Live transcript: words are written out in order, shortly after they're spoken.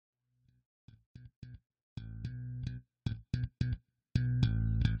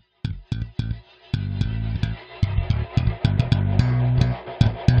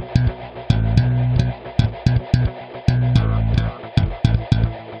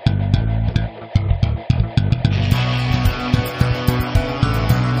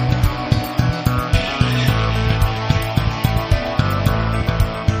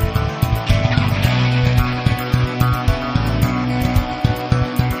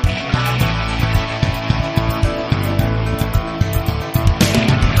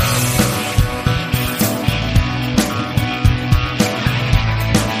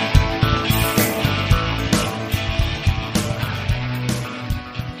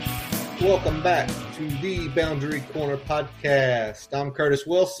Welcome back to the Boundary Corner podcast. I'm Curtis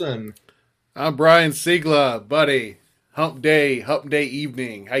Wilson. I'm Brian Siegler, buddy. Hump day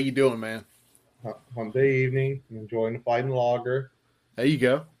evening. How you doing, man? Hump day evening. I'm enjoying the fighting lager. There you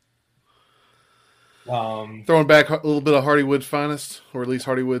go. Um, Throwing back a little bit of Hardywood's finest, or at least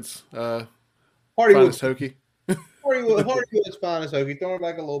Hardywood's Hardywood's finest hokey. Hardywood's finest hokey. Throwing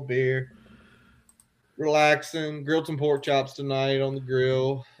back a little beer. Relaxing. Grilled some pork chops tonight on the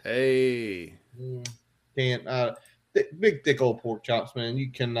grill. Hey. Can't. Big, thick old pork chops, man.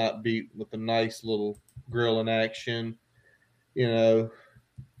 You cannot beat with a nice little grill in action. You know,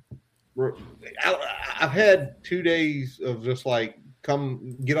 I've had 2 days of just like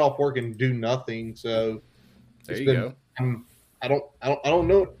come get off work and do nothing. So There you go. I don't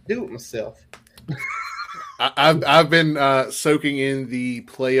know what to do with myself. I've been soaking in the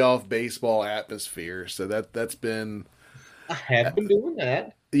playoff baseball atmosphere, so that's been. I have been doing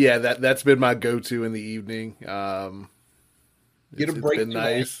that. Yeah, that's been my go-to in the evening. Get a It's break been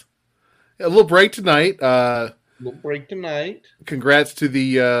tonight. nice. A little break tonight. Little break tonight. Congrats to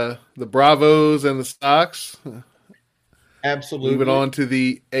the Bravos and the Stocks. Absolutely. Moving on to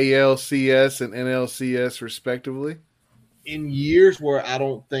the ALCS and NLCS respectively. In years where I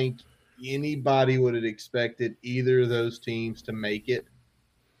don't think anybody would have expected either of those teams to make it.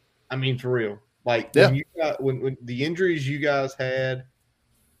 I mean, for real. Like when the injuries you guys had,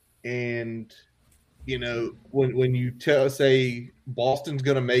 and when you say Boston's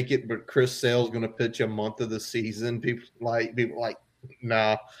going to make it, but Chris Sale's going to pitch a month of the season, people like,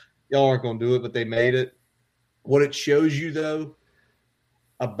 nah, y'all aren't going to do it, but they made it. What it shows you though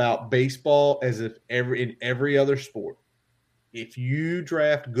about baseball, as if in every other sport, if you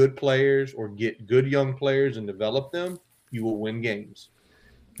draft good players or get good young players and develop them, you will win games.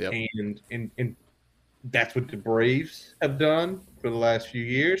 Yep. And that's what the Braves have done for the last few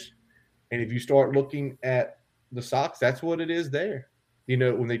years. And if you start looking at the Sox, that's what it is there.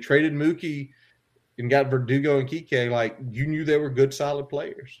 When they traded Mookie and got Verdugo and Kike, like you knew they were good, solid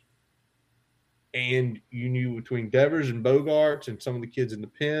players. And you knew between Devers and Bogarts and some of the kids in the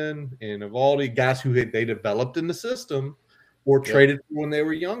pen and Evaldi, guys who they developed in the system or traded for when they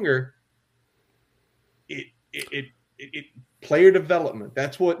were younger. It player development.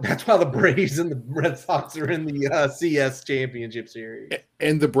 That's why the Braves and the Red Sox are in the CS Championship Series.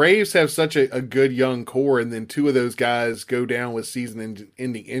 And the Braves have such a good young core, and then two of those guys go down with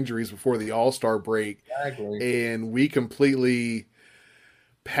season-ending injuries before the All-Star break. Exactly. And we completely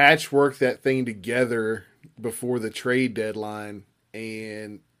patchworked that thing together before the trade deadline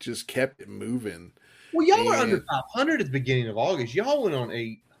and just kept it moving. Well, y'all were under 500 at the beginning of August. Y'all went on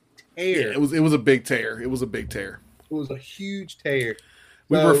a tear. Yeah, it was a big tear. It was a big tear. It was a huge tear.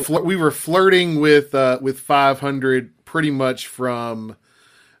 We were flirting with 500 pretty much from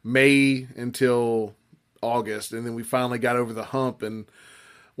May until August, and then we finally got over the hump. And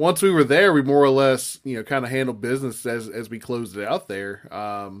once we were there, we more or less kind of handled business as we closed it out there.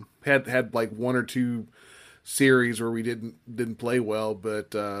 Had like one or two series where we didn't play well,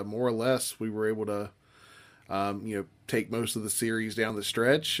 but more or less we were able to take most of the series down the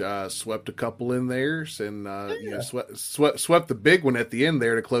stretch, swept a couple in theirs, and swept the big one at the end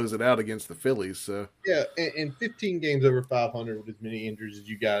there to close it out against the Phillies. So yeah, and 15 games over 500 with as many injuries as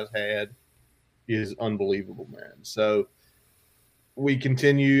you guys had is unbelievable, man. So we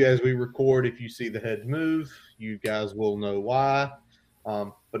continue as we record. If you see the heads move, you guys will know why,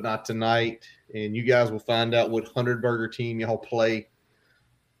 but not tonight. And you guys will find out what 100-burger team y'all play.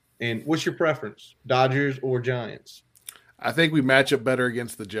 And what's your preference, Dodgers or Giants? I think we match up better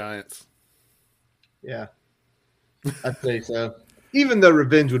against the Giants. Yeah, I'd say so. Even though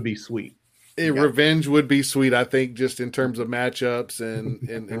revenge would be sweet. Revenge would be sweet, I think, just in terms of matchups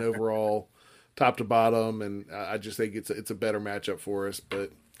and overall top to bottom. And I just think it's a better matchup for us.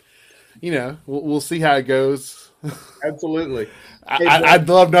 But, we'll see how it goes. Absolutely. I'd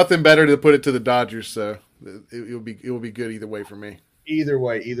love nothing better to put it to the Dodgers. So it will be good either way for me. Either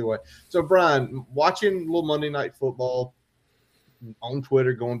way. So, Brian, watching a little Monday Night Football on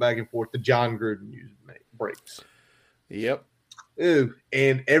Twitter, going back and forth, the John Gruden news breaks. Yep. Ooh,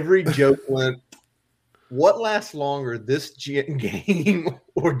 and every joke went, what lasts longer, this game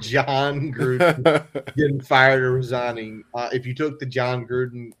or John Gruden getting fired or resigning? If you took the John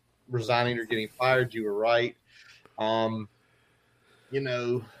Gruden resigning or getting fired, you were right. 10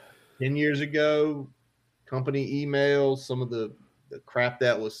 years ago, company emails, some of the crap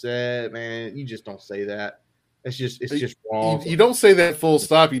that was said, man, you just don't say that. It's just wrong. You don't say that full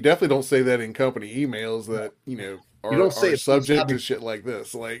stop. You definitely don't say that in company emails that, are subject to shit like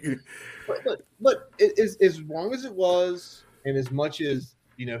this. Like, but as long as it was, and as much as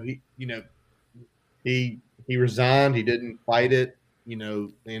he resigned. He didn't fight it,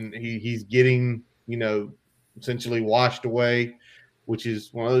 and he's getting, essentially washed away, which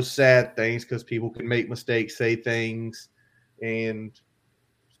is one of those sad things because people can make mistakes, say things, and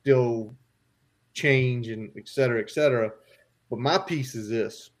still change, and et cetera, et cetera. But my piece is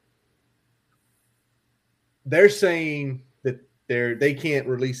this. They're saying that they can't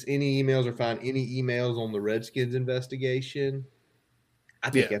release any emails or find any emails on the Redskins investigation. I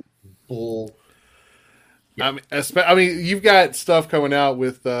think that's bull. Yeah. I mean, you've got stuff coming out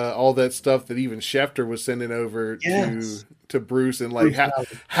with all that stuff that even Schefter was sending over to Bruce, and like,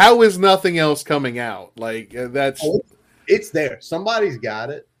 how is nothing else coming out? Like that's it's there. Somebody's got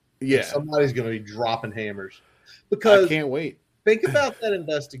it. Yeah, somebody's going to be dropping hammers. Because I can't wait. Think about that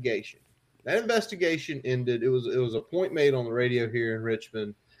investigation. That investigation ended. It was a point made on the radio here in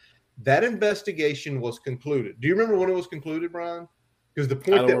Richmond. That investigation was concluded. Do you remember when it was concluded, Brian? Because the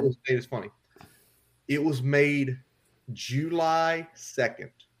point that was made is funny. It was made July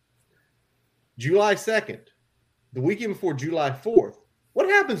 2nd. July 2nd, the weekend before July 4th. What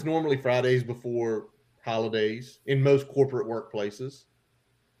happens normally Fridays before holidays in most corporate workplaces?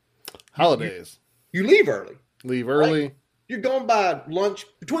 Holidays. You leave early. Leave early. Right? You're going by lunch.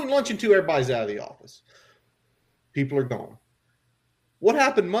 Between lunch and 2, everybody's out of the office. People are gone. What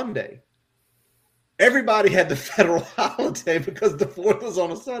happened Monday? Everybody had the federal holiday because the 4th was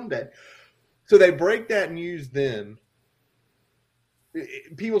on a Sunday. So they break that news then.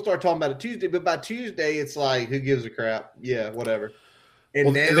 People start talking about it Tuesday, but by Tuesday, it's like, who gives a crap? Yeah, whatever.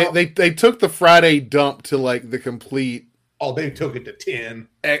 And now they took the Friday dump to like the complete. Oh, they took it to 10.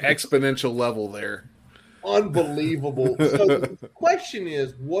 Exponential level there. Unbelievable. So the question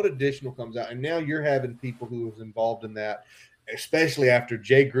is, what additional comes out? And now you're having people who was involved in that, especially after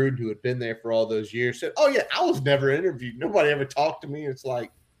Jay Gruden, who had been there for all those years, said, oh, yeah, I was never interviewed. Nobody ever talked to me. It's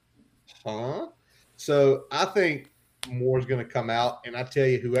like, huh? So I think more is going to come out. And I tell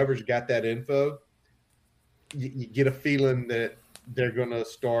you, whoever's got that info, you get a feeling that they're going to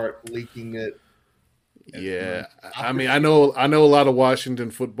start leaking it. Yeah, I mean, I know a lot of Washington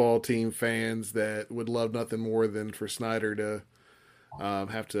football team fans that would love nothing more than for Snyder to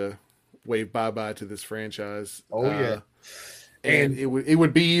have to wave bye to this franchise. Oh yeah, and it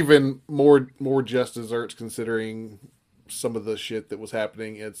would be even more just desserts considering some of the shit that was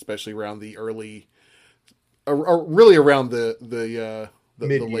happening, especially around the early, really around the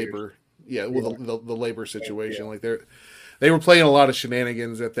labor, the labor situation. Like they were playing a lot of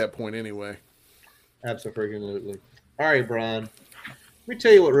shenanigans at that point anyway. Absolutely. All right, Brian. Let me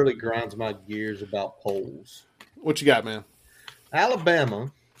tell you what really grinds my gears about polls. What you got, man?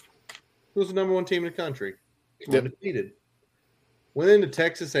 Alabama, who's the number 1 team in the country, undefeated, went into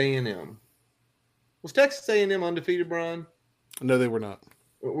Texas A&M. Was Texas A&M undefeated, Brian? No, they were not.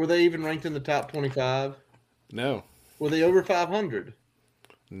 Were they even ranked in the top 25? No. Were they over 500?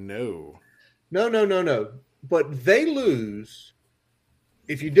 No. No. But they lose.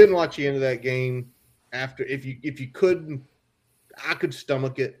 If you didn't watch the end of that game, if you couldn't, I could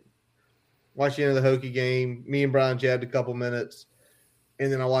stomach it. Watch the end of the Hokie game. Me and Brian jabbed a couple minutes,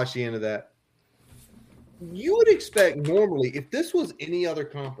 and then I watched the end of that. You would expect normally, if this was any other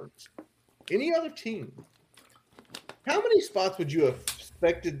conference, any other team, how many spots would you have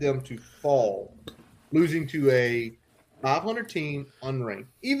expected them to fall, losing to a 500 team unranked,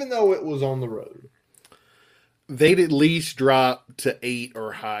 even though it was on the road? They'd at least drop to 8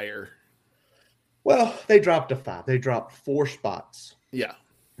 or higher. Well, they dropped to 5. They dropped 4 spots. Yeah.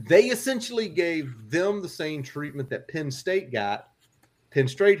 They essentially gave them the same treatment that Penn State got. Penn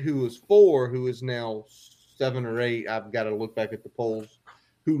State, who was 4, who is now 7 or 8, I've got to look back at the polls,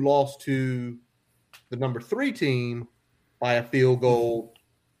 who lost to the number 3 team by a field goal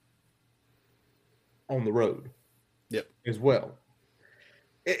on the road. Yep. As well.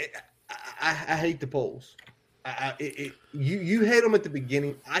 I hate the polls. You hate them at the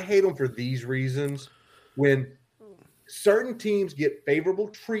beginning. I hate them for these reasons. When certain teams get favorable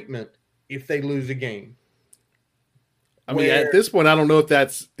treatment if they lose a game. I mean, at this point, I don't know if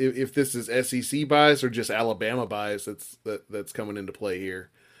this is SEC bias or just Alabama bias that's coming into play here.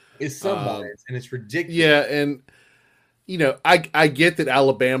 It's some bias, and it's ridiculous. Yeah, and I get that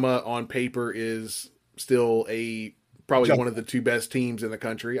Alabama on paper is still probably one of the 2 best teams in the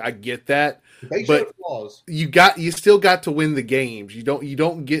country. I get that, but flaws. You still got to win the games. You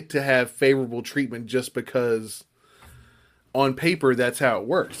don't get to have favorable treatment just because on paper that's how it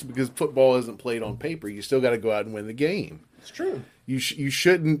works. Because football isn't played on paper. You still got to go out and win the game. It's true. You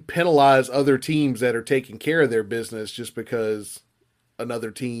shouldn't penalize other teams that are taking care of their business just because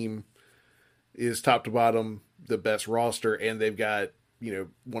another team is top to bottom the best roster and they've got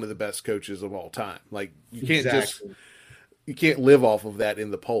one of the best coaches of all time. Like Exactly. you can't live off of that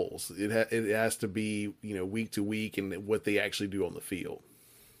in the polls. It has to be week to week and what they actually do on the field.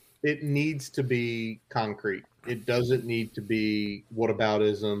 It needs to be concrete. It doesn't need to be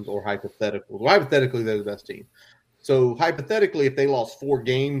whataboutisms or hypotheticals. Well, hypothetically, they're the best team. So hypothetically, if they lost 4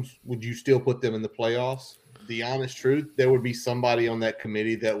 games, would you still put them in the playoffs? The honest truth, there would be somebody on that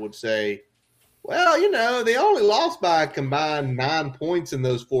committee that would say, well, they only lost by a combined 9 points in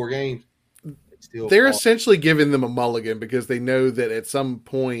those 4 games. They're essentially giving them a mulligan because they know that at some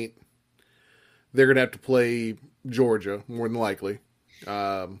point they're going to have to play Georgia, more than likely.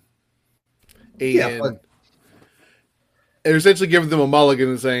 They're essentially giving them a mulligan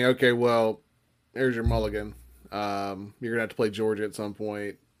and saying, okay, well, there's your mulligan. You're going to have to play Georgia at some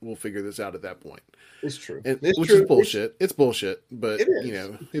point. We'll figure this out at that point. It's true. Which is bullshit. It's bullshit, but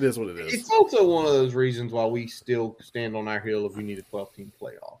it is what it is. It's also one of those reasons why we still stand on our hill if we need a 12-team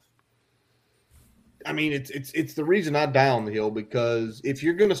playoff. I mean, it's the reason I die on the hill, because if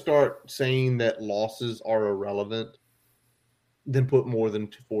you're going to start saying that losses are irrelevant, then put more than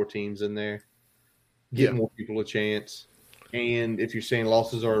 4 teams in there. Get more people a chance. And if you're saying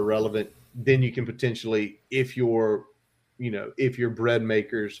losses are irrelevant, then you can potentially, if your bread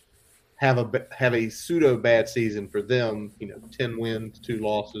makers have a pseudo bad season for them, 10 wins, 2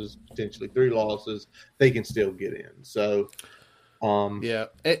 losses, potentially 3 losses, they can still get in. So,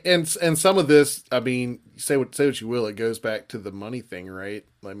 and some of this, I mean, say what you will, it goes back to the money thing, right?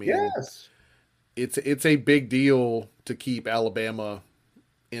 I mean, yes, it's a big deal to keep Alabama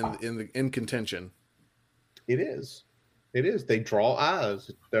in contention. It is. They draw eyes.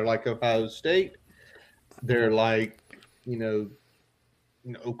 They're like Ohio State. They're like,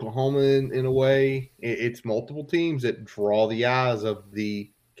 Oklahoma in a way. It's multiple teams that draw the eyes of the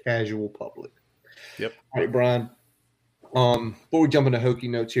casual public. Yep. All right, Brian. Before we jump into Hokie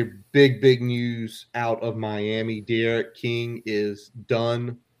notes here, big news out of Miami. D'Eriq King is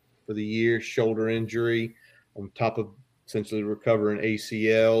done for the year, shoulder injury, on top of essentially recovering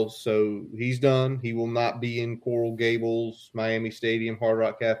ACL. So he's done. He will not be in Coral Gables, Miami Stadium, Hard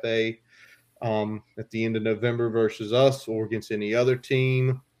Rock Cafe at the end of November versus us or against any other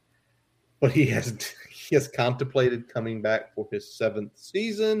team. But he has contemplated coming back for his 7th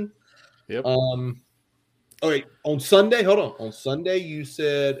season. Yep. Okay, on Sunday, hold on. On Sunday, you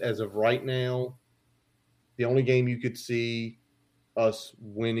said, as of right now, the only game you could see us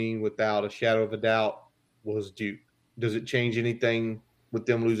winning without a shadow of a doubt was Duke. Does it change anything with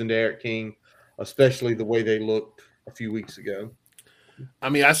them losing to D'Eriq King, especially the way they looked a few weeks ago? I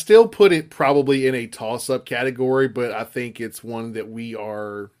mean, I still put it probably in a toss-up category, but I think it's one that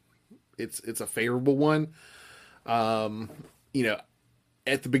it's a favorable one.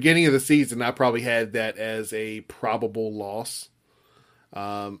 At the beginning of the season, I probably had that as a probable loss.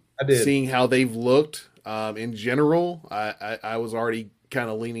 I did. Seeing how they've looked in general, I was already kind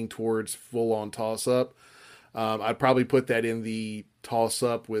of leaning towards full-on toss-up. I'd probably put that in the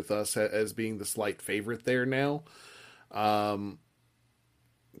toss-up with us as being the slight favorite there now.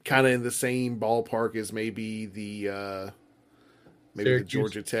 Kind of in the same ballpark as maybe the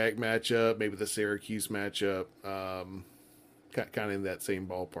Georgia Tech matchup, maybe the Syracuse matchup. Kind of in that same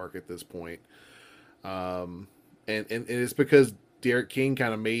ballpark at this point. And it's because D'Eriq King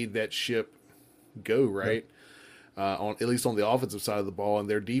kind of made that ship go, right? On at least on the offensive side of the ball, and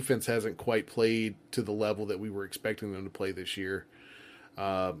their defense hasn't quite played to the level that we were expecting them to play this year.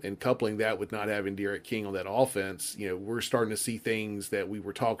 And coupling that with not having D'Eriq King on that offense, we're starting to see things that we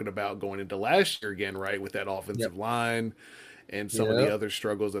were talking about going into last year again, right? With that offensive line and some of the other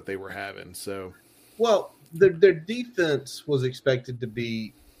struggles that they were having. So, well, their defense was expected to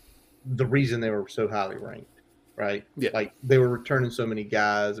be the reason they were so highly ranked, right? Yeah. Like, they were returning so many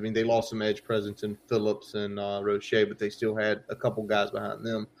guys. I mean, they lost some edge presence in Phillips and Roche, but they still had a couple guys behind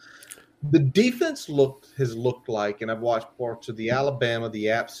them. The defense has looked like, and I've watched parts of the Alabama, the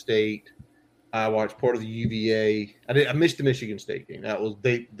App State. I watched part of the UVA. I missed the Michigan State game. That was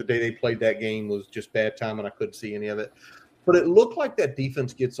the day they played that game was just bad time, and I couldn't see any of it. But it looked like that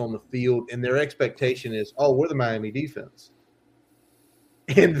defense gets on the field, and their expectation is, oh, we're the Miami defense.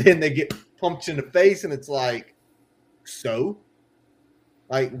 And then they get pumped in the face, and it's like, so?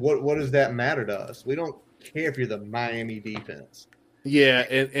 Like, what does that matter to us? We don't care if you're the Miami defense. Yeah,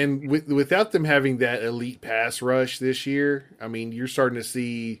 and without them having that elite pass rush this year, I mean, you're starting to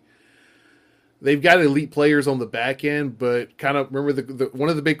see they've got elite players on the back end, but kind of remember the one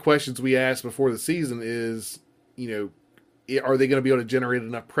of the big questions we asked before the season is, are they going to be able to generate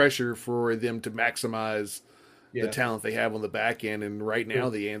enough pressure for them to maximize the talent they have on the back end? And right now,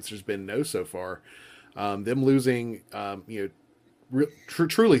 the answer's been no so far. Them losing,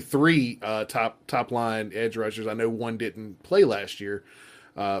 truly three top line edge rushers. I know one didn't play last year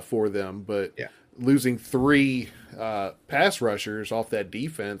for them, but Yeah. losing three pass rushers off that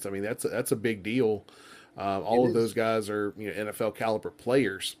defense, I mean that's a big deal. All of those guys are NFL caliber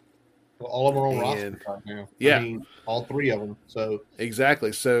players. Well, all of them are on roster right now. Yeah, I mean, all three of them. So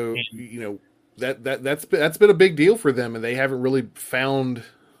exactly. So that's been a big deal for them, and they haven't really found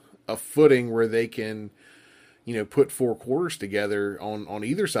a footing where they can put four quarters together on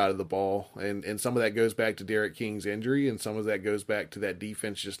either side of the ball. And some of that goes back to Derek King's injury, and some of that goes back to that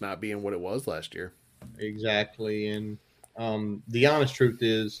defense just not being what it was last year. Exactly. And the honest truth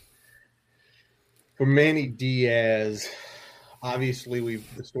is, for Manny Diaz, obviously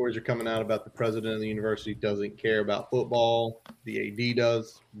the stories are coming out about the president of the university doesn't care about football. The AD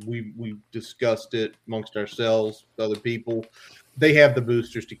does. We discussed it amongst ourselves, other people. They have the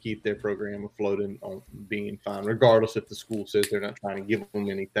boosters to keep their program afloat and being fine, regardless if the school says they're not trying to give them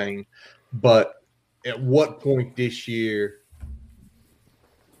anything. But at what point this year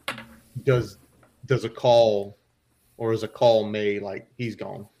does a call, or is a call made like he's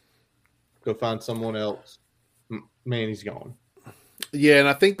gone? Go find someone else. Man, he's gone. Yeah, and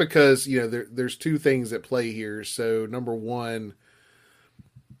I think because there's two things at play here. So number one,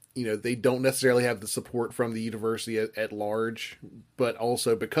 they don't necessarily have the support from the university at large, but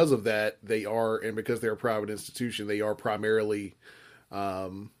also because of that, because they're a private institution, they are primarily,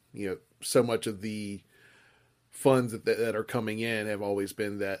 so much of the funds that are coming in have always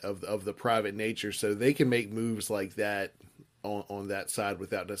been that of the private nature. So they can make moves like that on that side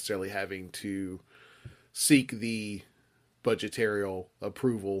without necessarily having to seek the budgetary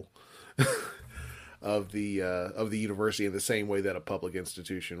approval of the university in the same way that a public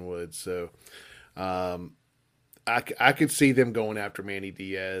institution would. So I could see them going after Manny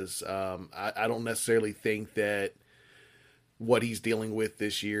Diaz. I don't necessarily think that what he's dealing with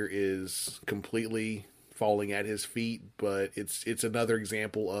this year is completely falling at his feet, but it's another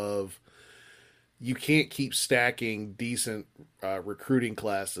example of you can't keep stacking decent recruiting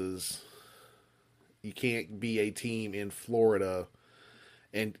classes. You can't be a team in Florida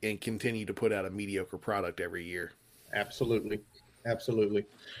and continue to put out a mediocre product every year. Absolutely. Absolutely.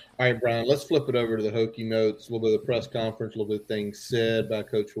 All right, Brian, let's flip it over to the Hokie notes, a little bit of the press conference, a little bit of things said by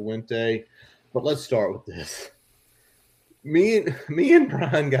Coach Fuente. But let's start with this. Me and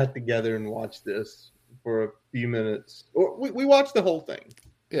Brian got together and watched this for a few minutes. Or we watched the whole thing.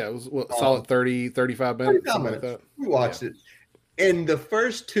 Yeah, it was solid 30, 35 minutes. 35 minutes. Like that. We watched it. And the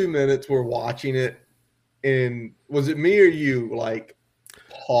first 2 minutes we're watching it, and was it me or you, like,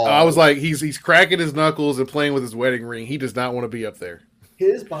 pause? I was like, he's cracking his knuckles and playing with his wedding ring. He does not want to be up there.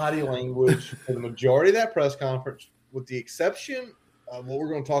 His body language for the majority of that press conference, with the exception of what we're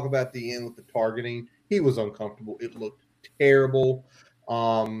going to talk about at the end with the targeting, he was uncomfortable. It looked terrible.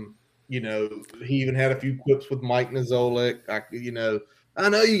 He even had a few clips with Mike Niziolek. I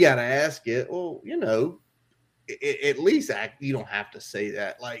know you got to ask it. Well, at least you don't have to say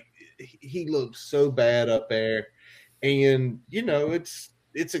that. Like, he looked so bad up there, and it's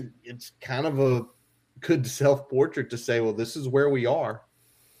kind of a good self-portrait to say, well, this is where we are.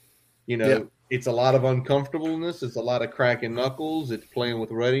 It's a lot of uncomfortableness. It's a lot of cracking knuckles. It's playing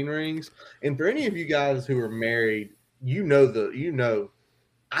with wedding rings. And for any of you guys who are married,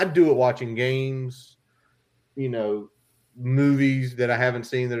 I do it watching games, movies that I haven't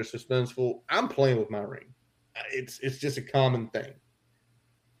seen that are suspenseful. I'm playing with my ring. It's just a common thing.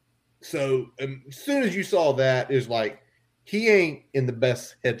 So as soon as you saw that, it's like he ain't in the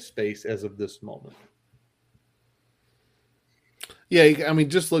best headspace as of this moment. Yeah, I mean,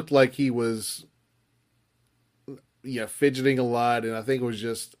 just looked like he was, fidgeting a lot, and I think it was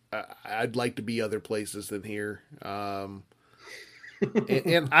just I'd like to be other places than here. And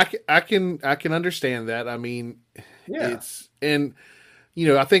I can understand that. I mean, I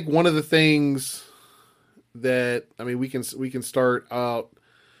think one of the things that we can start out.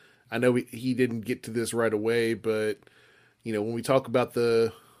 I know he didn't get to this right away, but when we talk about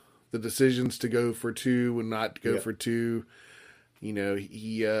the decisions to go for two and not to go for two, he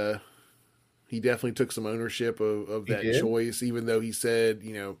definitely took some ownership of that choice, even though he said,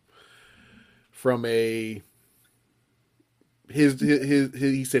 from he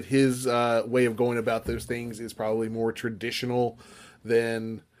said his way of going about those things is probably more traditional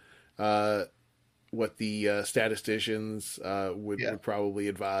than what the statisticians would probably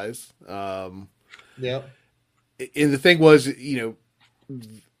advise. And the thing was,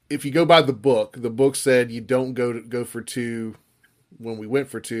 if you go by the book said you don't go for two when we went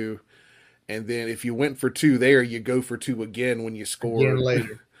for two, and then if you went for two there, you go for two again when you score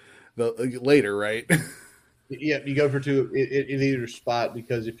later. Later, right? Yeah, you go for two in either spot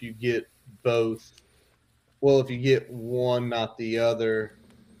because if you get both, well, if you get one, not the other,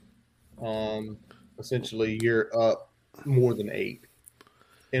 essentially you're up more than 8,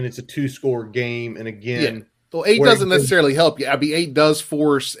 and it's a 2-score game. And Yeah. again, Well, 8 where doesn't necessarily help you. I mean, 8 does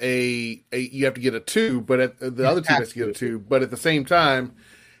force you have to get a 2, but the other team has to get a 2. But at the same time,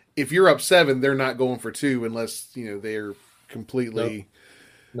 if you're up 7, they're not going for 2 unless they're completely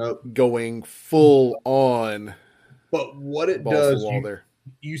nope. going full on. But what it balls to does, the wall there.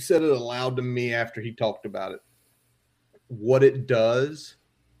 You said it aloud to me after he talked about it. What it does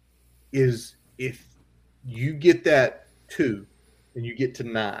is if you get that 2 and you get to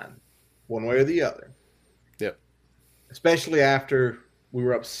 9, one way or the other. Yep. Especially after we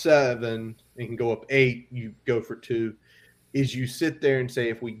were up 7 and can go up 8, you go for 2. Is you sit there and say,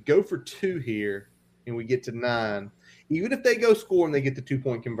 if we go for 2 here and we get to 9, even if they go score and they get the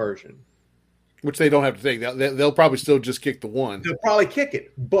 2-point conversion, which they don't have to take, they'll probably still just kick the 1. They'll probably kick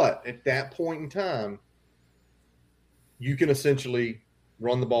it, but at that point in time, you can essentially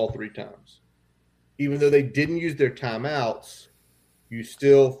run the ball 3 times. Even though they didn't use their timeouts, you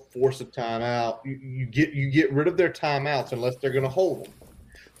still force a timeout. You get rid of their timeouts unless they're going to hold them.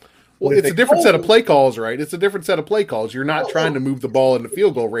 Well, it's a different set of play calls, right? It's a different set of play calls. You're not trying to move the ball into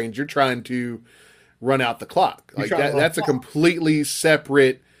field goal range. You're trying to run out the clock. Like that's a completely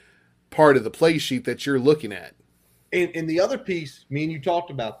separate part of the play sheet that you're looking at. And the other piece, me and you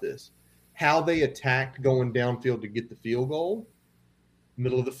talked about this, how they attacked going downfield to get the field goal,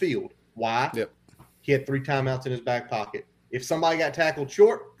 middle of the field. Why? Yep. He had 3 timeouts in his back pocket. If somebody got tackled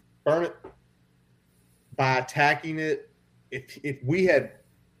short, burn it. By attacking it, if we had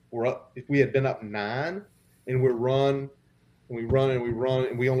been up 9 and we run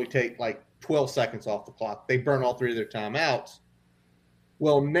and we only take like 12 seconds off the clock, they burn all 3 of their timeouts.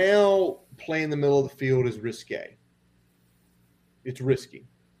 Well, now playing the middle of the field is risque. It's risky.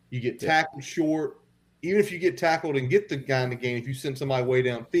 You get tackled short. Even if you get tackled and get the guy in the game, if you send somebody way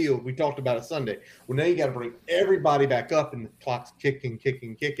downfield, we talked about it Sunday. Well, now you got to bring everybody back up, and the clock's kicking.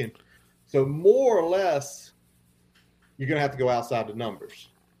 So more or less, you're going to have to go outside the numbers,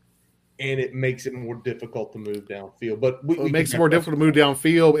 and it makes it more difficult to move downfield. But it makes it more difficult to move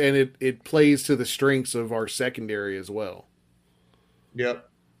downfield, and it plays to the strengths of our secondary as well. Yep.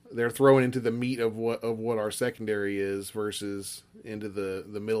 They're throwing into the meat of what our secondary is versus into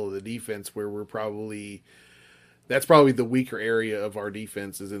the middle of the defense, where that's probably the weaker area of our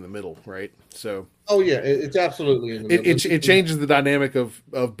defense is in the middle, right? So it's absolutely in the middle. It changes the dynamic of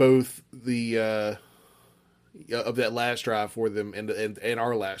both the of that last drive for them and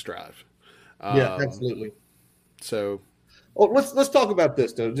our last drive. Absolutely. So let's talk about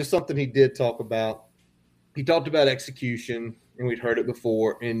this though. Just something he did talk about. He talked about execution. And we'd heard it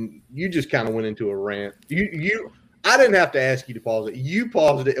before, and you just kind of went into a rant. I didn't have to ask you to pause it. You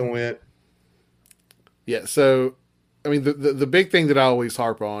paused it and went. Yeah. So, I mean, the big thing that I always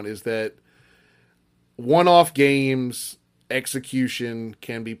harp on is that one-off games execution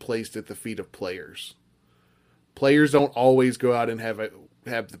can be placed at the feet of players. Players don't always go out and have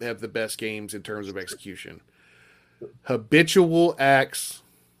the best games in terms of execution. Habitual acts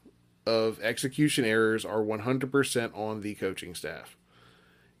of execution errors are 100% on the coaching staff.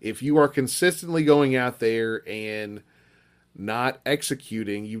 If you are consistently going out there and not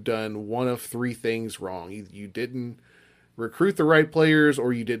executing, you've done one of 3 things wrong. You didn't recruit the right players,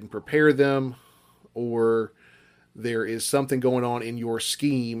 or you didn't prepare them, or there is something going on in your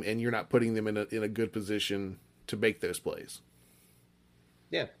scheme and you're not putting them in a good position to make those plays.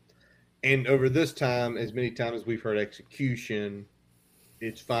 Yeah. And over this time, as many times as we've heard execution,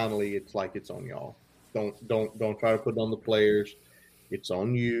 it's like it's on y'all. Don't try to put it on the players. It's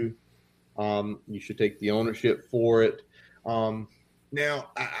on you. You should take the ownership for it. Now,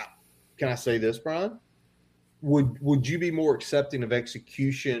 can I say this, Brian? Would you be more accepting of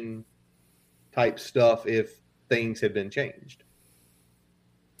execution type stuff if things had been changed?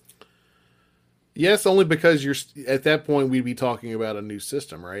 Yes, only because at that point we'd be talking about a new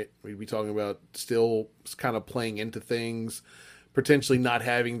system, right? We'd be talking about still kind of playing into things, potentially not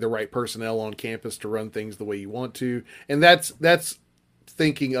having the right personnel on campus to run things the way you want to. And that's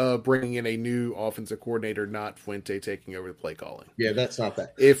thinking of bringing in a new offensive coordinator, not Fuente taking over the play calling. Yeah, that's not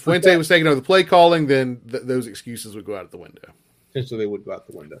that. If Fuente was taking over the play calling, then those excuses would go out the window. Potentially they would go out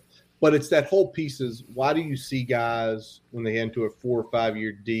the window. But it's that whole piece is, why do you see guys when they get into a 4 or 5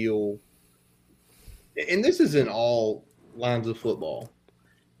 year deal, and this is in all lines of football,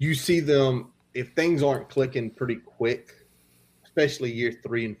 you see them, if things aren't clicking pretty quick, especially year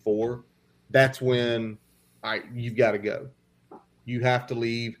 3 and 4, that's when you've got to go. You have to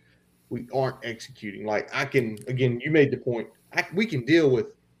leave. we aren't executing. Like again, you made the point. We can deal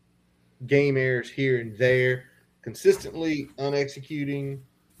with game errors here and there. Consistently unexecuting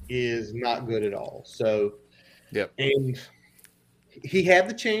is not good at all. So, yep. And he had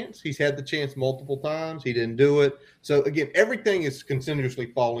the chance. He's had the chance multiple times. He didn't do it. So again, everything is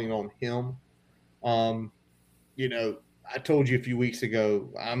continuously falling on him. I told you a few weeks ago,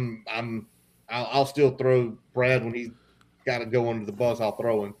 I'll still throw Brad when he's got to go under the bus. I'll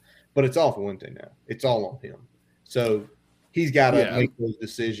throw him, but it's all Fuente now. It's all on him. So he's got to make those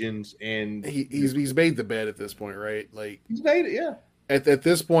decisions, and he's made the bed at this point, right? Like he's made it, yeah. At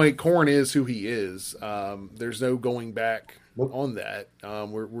this point, Corn is who he is. There's no going back on that.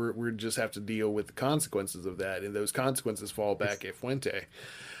 We just have to deal with the consequences of that, and those consequences fall back at Fuente.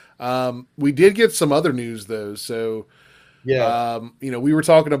 We did get some other news though, so. Yeah. We were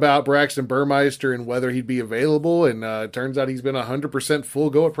talking about Braxton Burmeister and whether he'd be available, and it turns out he's been 100%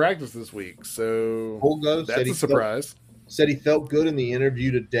 full go at practice this week. So full go. That's a surprise. Said he felt good in the interview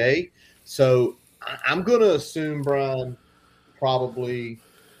today. So I'm going to assume, Brian, probably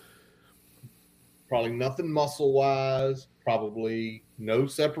nothing muscle-wise, probably no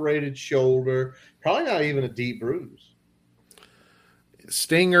separated shoulder, probably not even a deep bruise.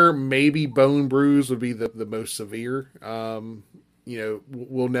 Stinger, maybe bone bruise would be the most severe.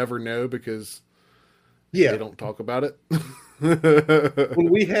 We'll never know because they don't talk about it. When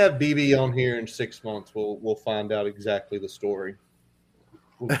we have BB on here in 6 months, we'll find out exactly the story.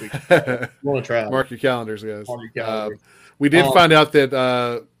 We want to try. Mark your calendars, guys. Mark your calendars. We did find out that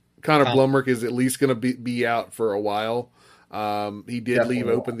Connor Blumrick is at least going to be out for a while. He did leave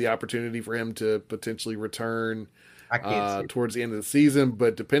open the opportunity for him to potentially return towards the end of the season,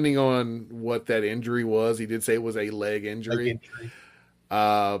 but depending on what that injury was, he did say it was a leg injury.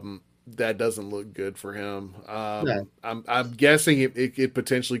 That doesn't look good for him. No. I'm guessing it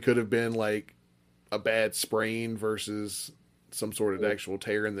potentially could have been like a bad sprain versus some sort of actual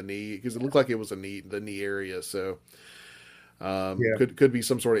tear in the knee, because it looked like it was the knee area. So could be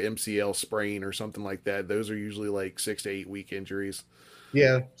some sort of MCL sprain or something like that. Those are usually like 6 to 8 week injuries.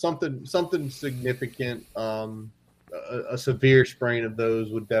 Yeah, something significant. A severe sprain of those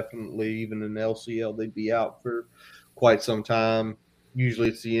would definitely, even an LCL, they'd be out for quite some time. Usually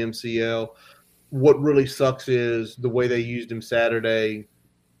it's the MCL. What really sucks is the way they used him Saturday.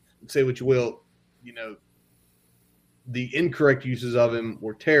 Say what you will, the incorrect uses of him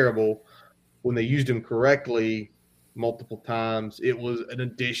were terrible. When they used him correctly multiple times, it was an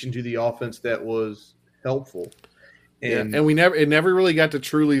addition to the offense that was helpful. And it never really got to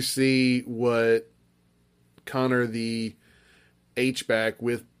truly see what Connor, the H-back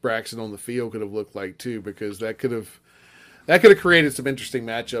with Braxton on the field, could have looked like too, because that could have created some interesting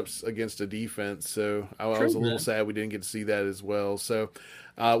matchups against a defense. So I was a little sad we didn't get to see that as well. So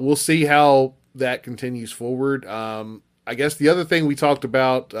we'll see how that continues forward. I guess the other thing we talked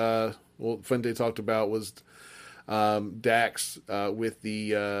about, Fuente talked about, was Dax with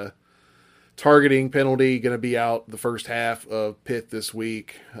the targeting penalty going to be out the first half of Pitt this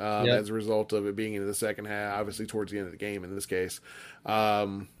week as a result of it being into the second half, obviously towards the end of the game in this case.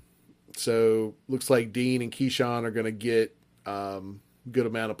 So looks like Dean and Keyshawn are going to get good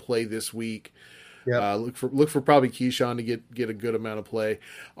amount of play this week. Look for probably Keyshawn to get a good amount of play.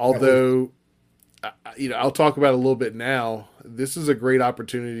 Although, I'll talk about it a little bit now. This is a great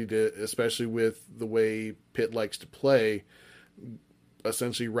opportunity to, especially with the way Pitt likes to play,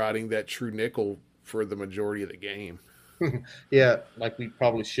 essentially riding that true nickel for the majority of the game. Yeah, like we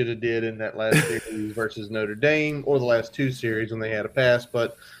probably should have did in that last series versus Notre Dame, or the last two series when they had a pass.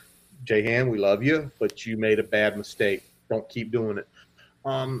 But Jahan, we love you, but you made a bad mistake. Don't keep doing it.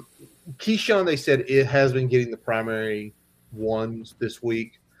 Keyshawn, they said, it has been getting the primary ones this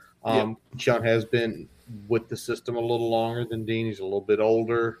week. Keyshawn has been with the system a little longer than Dean. He's a little bit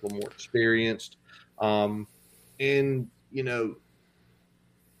older, a little more experienced.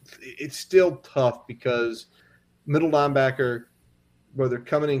 It's still tough because middle linebacker, whether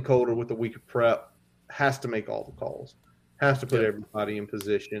coming in cold or with a week of prep, has to make all the calls, has to put everybody in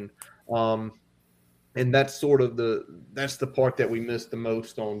position. And that's sort of that's the part that we missed the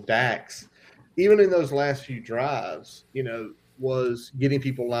most on Dax. Even in those last few drives, was getting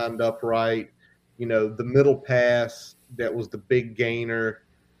people lined up right. The middle pass that was the big gainer.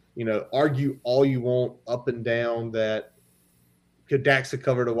 Argue all you want up and down that could Dax have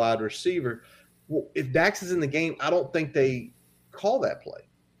covered a wide receiver. Well, if Dax is in the game, I don't think they call that play.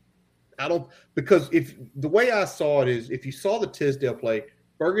 Because if the way I saw it is, if you saw the Tisdale play,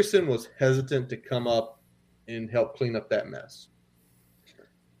 Ferguson was hesitant to come up and help clean up that mess.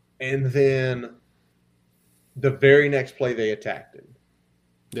 And then the very next play they attacked him.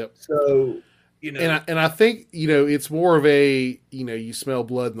 Yep. So, And I think, it's more of a, you smell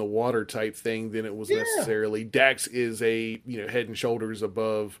blood in the water type thing than it was yeah, necessarily. Dax is a, head and shoulders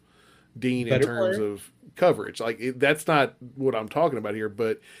above Dean in better terms player. of coverage. Like that's not what I'm talking about here,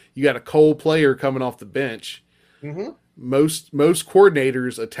 but you got a Cole player coming off the bench. Mm-hmm. Most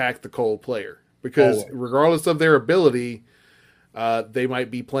coordinators attack the Cole player because Always. regardless of their ability, they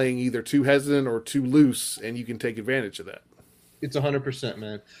might be playing either too hesitant or too loose, and you can take advantage of that. It's 100%,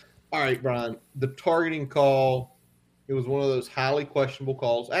 man. All right, Brian. The targeting call, it was one of those highly questionable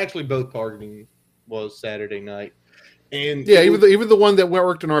calls. Actually, both targeting was Saturday night. And yeah, even the one that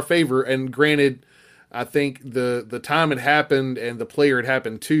worked in our favor. And granted, I think the time it happened and the player it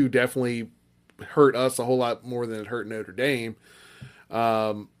happened to definitely hurt us a whole lot more than it hurt Notre Dame.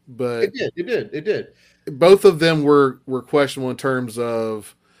 But it did. Both of them were questionable in terms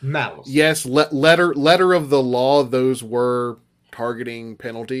of malice. Yes, letter of the law. Those were targeting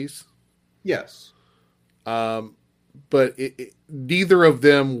penalties. Yes, but neither of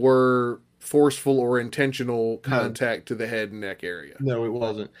them were forceful or intentional contact to the head and neck area. No, it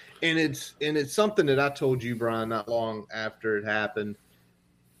wasn't. And it's something that I told you, Brian, not long after it happened.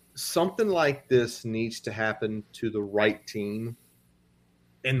 Something like this needs to happen to the right team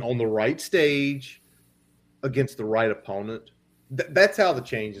and on the right stage against the right opponent. That's how the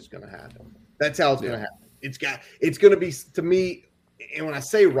change is going to happen. That's how it's going to happen. It's going to be, to me, and when I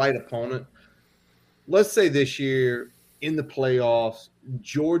say right opponent, let's say this year in the playoffs,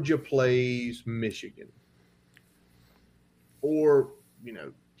 Georgia plays Michigan or,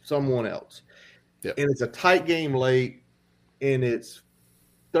 someone else. Yep. And it's a tight game late and it's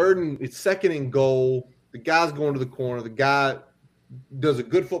second and goal. The guy's going to the corner. The guy does a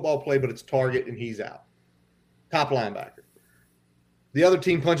good football play, but it's target and he's out. Top linebacker. The other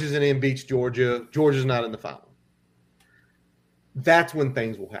team punches it in, beats Georgia. Georgia's not in the final. That's when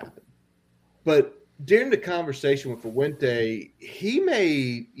things will happen. But during the conversation with Fuente, he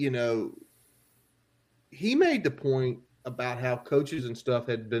made the point about how coaches and stuff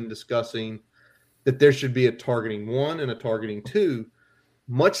had been discussing that there should be a targeting 1 and a targeting 2,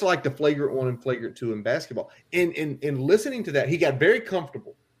 much like the flagrant 1 and flagrant 2 in basketball. And listening to that, he got very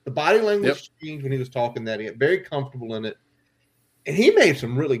comfortable. The body language changed when he was talking that. He got very comfortable in it. And he made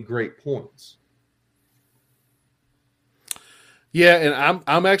some really great points. Yeah, and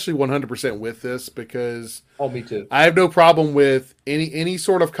I'm actually 100% with this because me too. I have no problem with any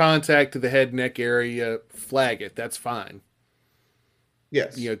sort of contact to the head neck area. Flag it. That's fine.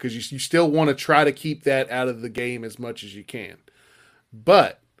 Yes. Because you still want to try to keep that out of the game as much as you can.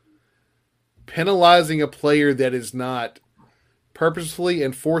 But penalizing a player that is not purposefully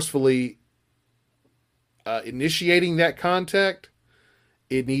and forcefully initiating that contact,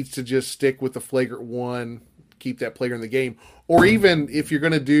 it needs to just stick with the flagrant 1, keep that player in the game. Or even if you're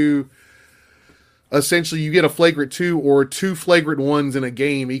going to do, essentially you get a flagrant 2 or 2 flagrant 1s in a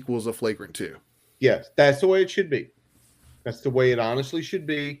game equals a flagrant 2. Yes, that's the way it should be. That's the way it honestly should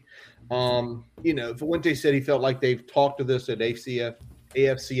be. Fuente said he felt like they've talked to this at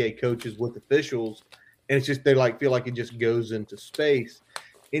AFCA coaches with officials, and it's just they feel like it just goes into space.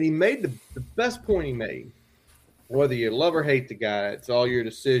 And he made the best point he made. Whether you love or hate the guy, it's all your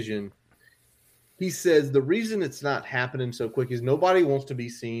decision. He says the reason it's not happening so quick is nobody wants to be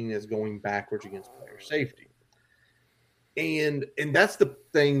seen as going backwards against player safety. And that's the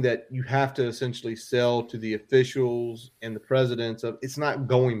thing that you have to essentially sell to the officials and the presidents of. It's not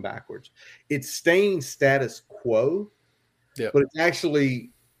going backwards. It's staying status quo, but it's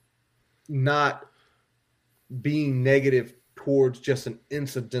actually not being negative towards just an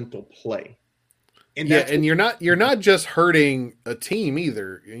incidental play. And and you're not just hurting a team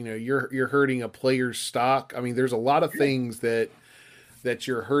either. You're hurting a player's stock. I mean, there's a lot of things that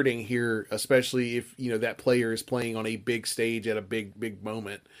you're hurting here, especially if that player is playing on a big stage at a big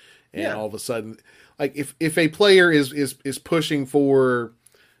moment, and all of a sudden, like if a player is pushing for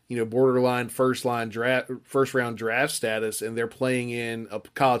borderline first round draft status, and they're playing in a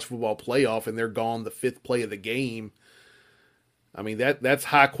college football playoff, and they're gone the 5th play of the game. I mean, that's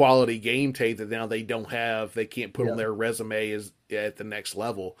high quality game tape that now they can't put on their resume as at the next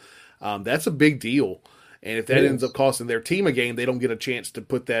level. That's a big deal. And if that ends up costing their team a game, they don't get a chance to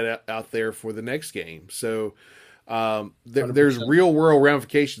put that out there for the next game. So there's real world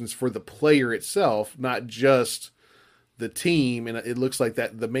ramifications for the player itself, not just the team. And it looks like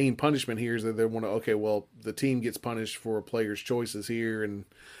that the main punishment here is that they want to, the team gets punished for a player's choices here and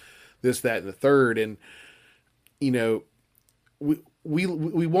this, that, and the third. And, we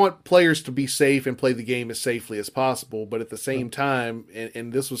want players to be safe and play the game as safely as possible, but at the same time,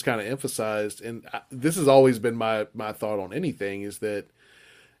 and this was kind of emphasized, and this has always been my thought on anything, is that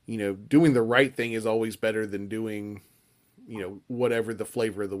doing the right thing is always better than doing, whatever the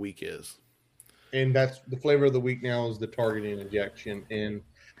flavor of the week is. And that's the flavor of the week now is the targeting injection. And,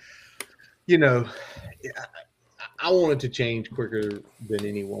 I want it to change quicker than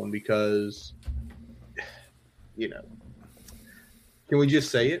anyone because, can we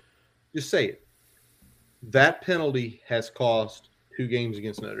just say it? Just say it. That penalty has cost 2 games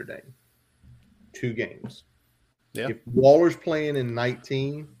against Notre Dame. 2 games. Yeah. If Waller's playing in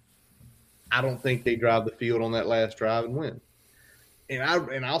 19, I don't think they drive the field on that last drive and win.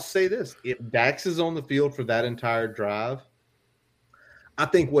 And I'll say this: if Dax is on the field for that entire drive, I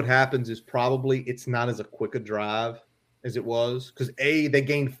think what happens is probably it's not as a quick a drive as it was because they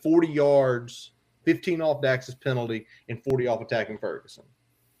gained 40 yards, 15 off Dax's penalty, and 40 off attacking Ferguson.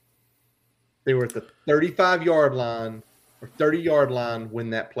 They were at the 35-yard line or 30-yard line when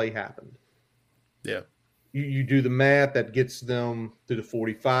that play happened. Yeah. You do the math, that gets them to the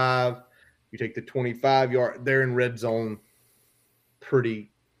 45. You take the 25-yard, they're in red zone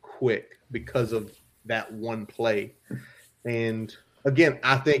pretty quick because of that one play. And again,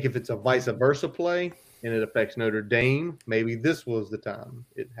 I think if it's a vice versa play and it affects Notre Dame, maybe this was the time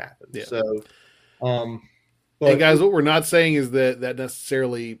it happened. Yeah. So, but guys, what we're not saying is that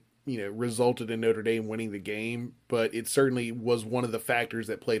necessarily, resulted in Notre Dame winning the game, but it certainly was one of the factors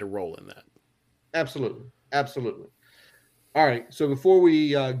that played a role in that. Absolutely. Absolutely. All right. So before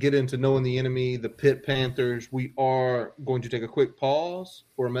we get into knowing the enemy, the Pitt Panthers, we are going to take a quick pause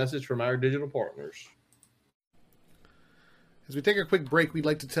for a message from our digital partners. As we take a quick break, we'd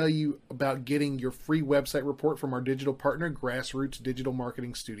like to tell you about getting your free website report from our digital partner, Grassroots Digital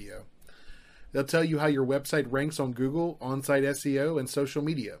Marketing Studio. They'll tell you how your website ranks on Google, on-site SEO, and social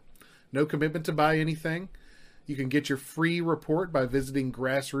media. No commitment to buy anything. You can get your free report by visiting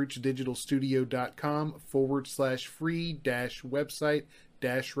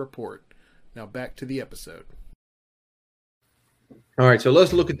grassrootsdigitalstudio.com/free-website-report. Now back to the episode. All right, so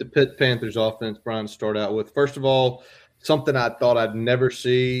let's look at the Pitt Panthers offense, Brian, to start out with. First of all, something I thought I'd never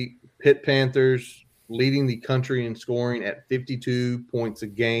see, Pitt Panthers leading the country in scoring at 52 points a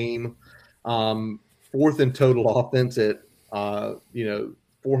game. 4th in total offense at,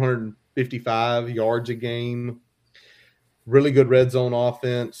 455 yards a game. Really good red zone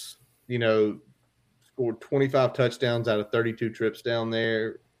offense. Scored 25 touchdowns out of 32 trips down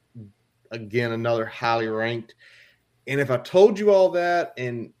there. Again, another highly ranked. And if I told you all that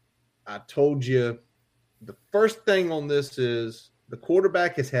and I told you the first thing on this is the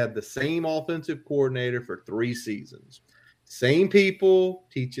quarterback has had the same offensive coordinator for 3 seasons. Same people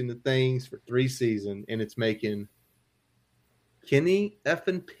teaching the things for 3 seasons, and it's making Kenny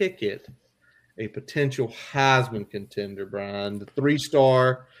effing Pickett a potential Heisman contender, Brian. The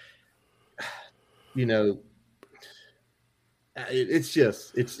 3-star, it's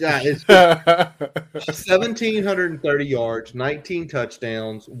 1,730 yards, 19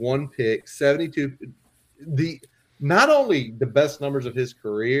 touchdowns, 1 pick, 72. Not only the best numbers of his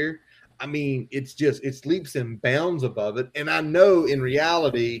career, I mean, it's leaps and bounds above it. And I know in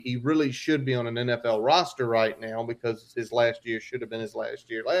reality, he really should be on an NFL roster right now because his last year should have been his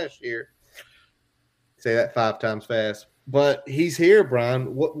last year. Say that 5 times fast. But he's here,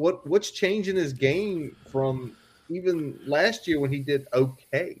 Brian. What's changing his game from even last year when he did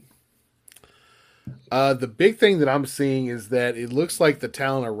okay? The big thing that I'm seeing is that it looks like the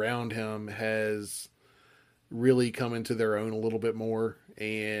talent around him has really come into their own a little bit more.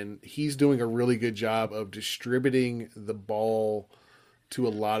 And he's doing a really good job of distributing the ball to a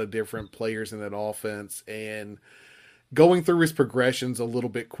lot of different players in that offense and going through his progressions a little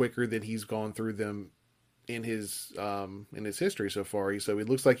bit quicker than he's gone through them in his history so far. So it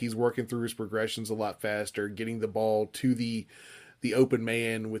looks like he's working through his progressions a lot faster, getting the ball to the open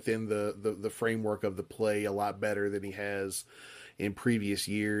man within the framework of the play a lot better than he has in previous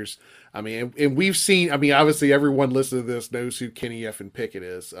years. I mean, and we've seen, obviously everyone listening to this knows who Kenny effing Pickett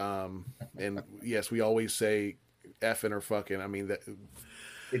is. And yes, we always say effing or fucking. I mean, that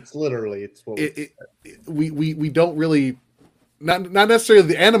it's literally, it's what we don't really, not necessarily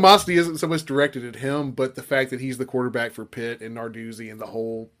the animosity isn't so much directed at him, but the fact that he's the quarterback for Pitt and Narduzzi and the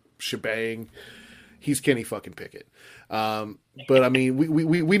whole shebang. He's Kenny fucking Pickett. But I mean,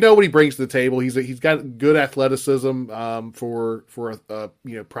 we know what he brings to the table. He's got good athleticism for a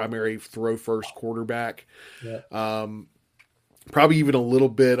primary throw first quarterback. Yeah. Probably even a little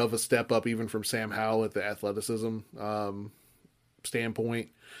bit of a step up even from Sam Howell at the athleticism standpoint.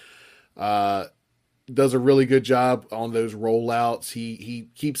 Does a really good job on those rollouts. He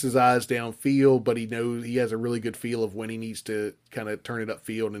keeps his eyes downfield, but he knows he has a really good feel of when he needs to kind of turn it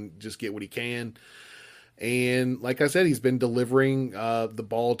upfield and just get what he can. And like I said, he's been delivering the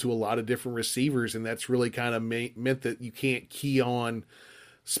ball to a lot of different receivers, and that's really kind of meant that you can't key on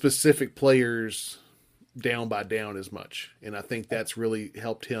specific players down by down as much. And I think that's really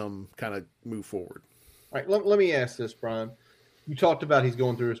helped him kind of move forward. All right, let me ask this, Brian. You talked about he's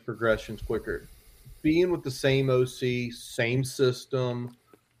going through his progressions quicker. Being with the same OC, same system,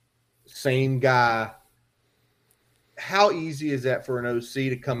 same guy, how easy is that for an OC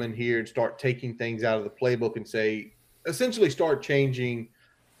to come in here and start taking things out of the playbook and say, essentially start changing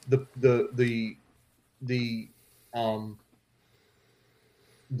the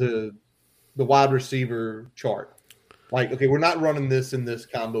wide receiver chart? Like, okay, we're not running this in this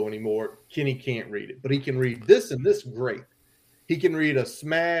combo anymore. Kenny can't read it, but he can read this and this great. He can read a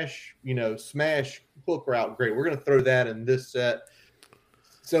smash hook route great. We're going to throw that in this set.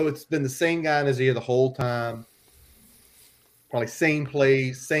 So it's been the same guy in his ear the whole time. Probably same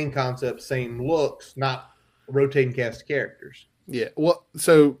plays, same concepts, same looks, not rotating cast of characters. Yeah, well,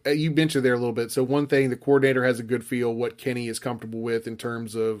 so you mentioned there a little bit. So one thing, the coordinator has a good feel what Kenny is comfortable with in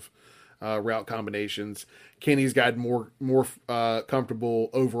terms of route combinations. Kenny's got more comfortable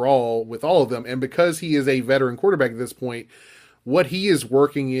overall with all of them, and because he is a veteran quarterback at this point, what he is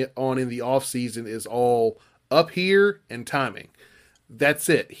working on in the offseason is all up here and timing. That's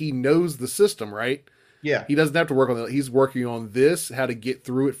it. He knows the system, right? Yeah. He doesn't have to work on that. He's working on this, how to get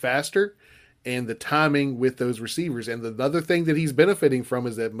through it faster, and the timing with those receivers. And the other thing that he's benefiting from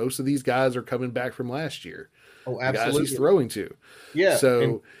is that most of these guys are coming back from last year. Oh, absolutely. The guys he's throwing to. Yeah.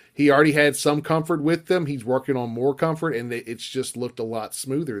 So he already had some comfort with them. He's working on more comfort, and it's just looked a lot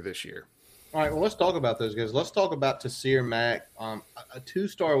smoother this year. All right, well, let's talk about those guys. Let's talk about Taysir Mack, a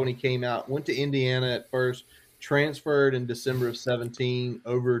two-star when he came out, went to Indiana at first, transferred in December of 2017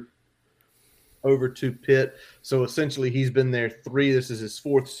 over to Pitt. So essentially he's been there this is his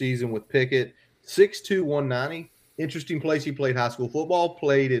fourth season with Pickett. 6'2", 190. Interesting place. He played high school football,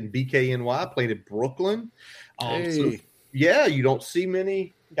 played in BKNY, played at Brooklyn. So, yeah, you don't see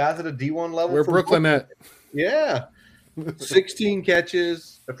many guys at a D1 level. Where Brooklyn at? Yeah. 16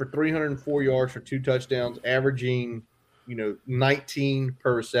 catches for 304 yards for 2 touchdowns, averaging, 19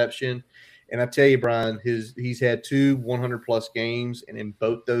 per reception. And I tell you, Brian, he's had 2 100-plus games, and in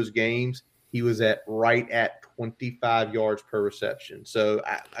both those games, he was right at 25 yards per reception. So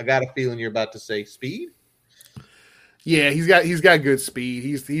I got a feeling you're about to say speed. Yeah, he's got good speed.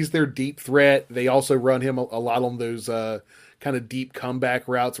 He's their deep threat. They also run him a lot on those kind of deep comeback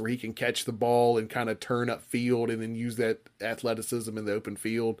routes where he can catch the ball and kind of turn up field and then use that athleticism in the open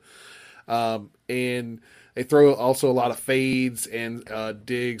field. And they throw also a lot of fades and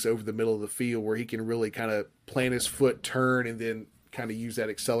digs over the middle of the field where he can really kind of plant his foot, turn, and then kind of use that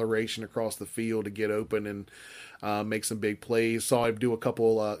acceleration across the field to get open and make some big plays. Saw him do a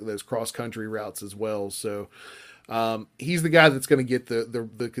couple of those cross-country routes as well. So he's the guy that's going to get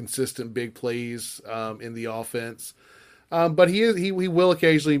the consistent big plays in the offense. But he will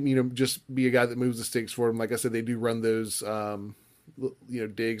occasionally, just be a guy that moves the sticks for him. Like I said, they do run those,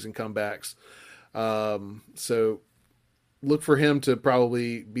 digs and comebacks. So look for him to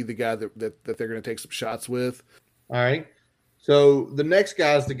probably be the guy that they're going to take some shots with. All right. So the next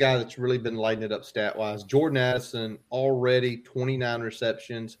guy is the guy that's really been lighting it up stat-wise. Jordan Addison, already 29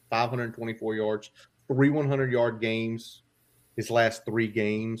 receptions, 524 yards, 3 100-yard games his last 3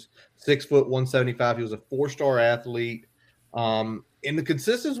 games. 6 foot, 175. He was a 4-star athlete. And the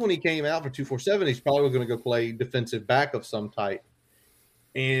consistency when he came out for 247, he's probably going to go play defensive back of some type.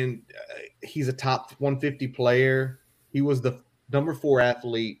 And he's a top 150 player. He was the number 4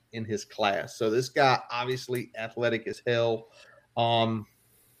 athlete in his class. So this guy, obviously athletic as hell. 9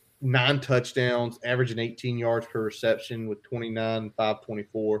 touchdowns, averaging 18 yards per reception with 29,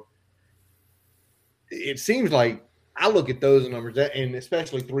 524. It seems like I look at those numbers, and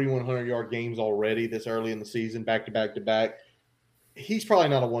especially 3 100-yard games already this early in the season, back to back to back. He's probably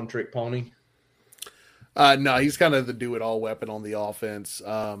not a one-trick pony. No, he's kind of the do-it-all weapon on the offense.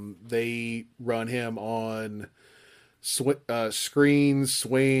 They run him on screens,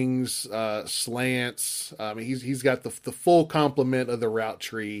 swings, slants. He's got the full complement of the route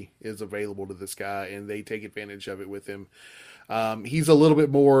tree is available to this guy, and they take advantage of it with him. He's a little bit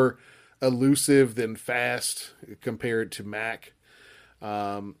more elusive than fast compared to Mack.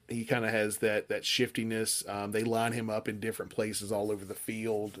 He kind of has that shiftiness. They line him up in different places all over the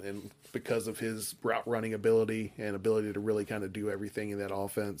field, and because of his route running ability and ability to really kind of do everything in that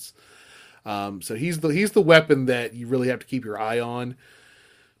offense. So he's the weapon that you really have to keep your eye on,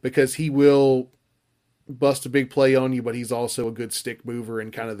 because he will bust a big play on you, but he's also a good stick mover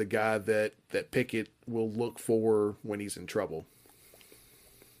and kind of the guy that Pickett will look for when he's in trouble.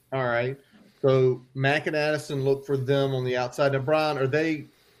 All right. So Mack and Addison look for them on the outside. Now, Brian, do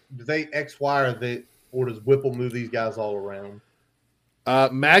they X-Y or does Whipple move these guys all around?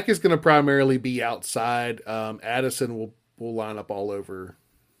 Mack is going to primarily be outside. Addison will line up all over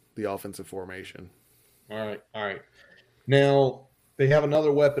the offensive formation. All right. Now they have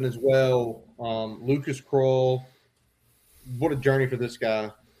another weapon as well. Lucas Krull. What a journey for this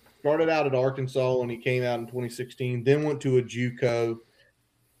guy. Started out at Arkansas when he came out in 2016, then went to a JUCO.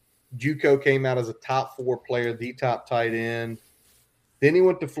 JUCO came out as a top 4 player, the top tight end. Then he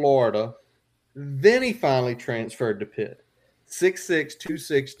went to Florida. Then he finally transferred to Pitt. 6'6",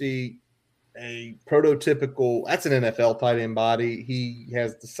 260, a prototypical – that's an NFL tight end body. He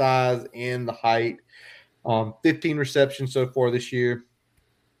has the size and the height. 15 receptions so far this year.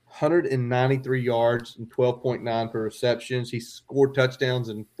 193 yards and 12.9 per receptions. He scored touchdowns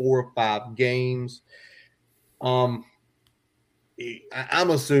in 4 or 5 games. I'm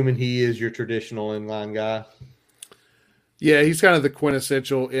assuming he is your traditional inline guy. Yeah, he's kind of the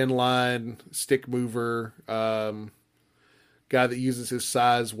quintessential inline stick mover, guy that uses his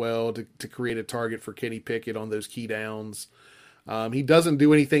size well to create a target for Kenny Pickett on those key downs. He doesn't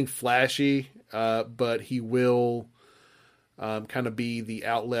do anything flashy, but he will kind of be the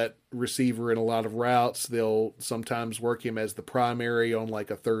outlet receiver in a lot of routes. They'll sometimes work him as the primary on like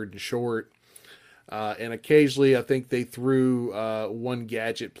a 3rd and short. And occasionally I think they threw one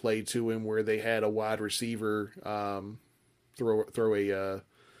gadget play to him where they had a wide receiver throw a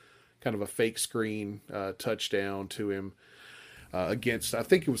kind of a fake screen touchdown to him against, I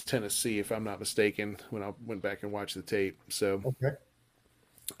think it was Tennessee, if I'm not mistaken, when I went back and watched the tape. So, okay.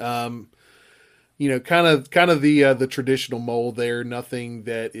 Kind of the traditional mold there. Nothing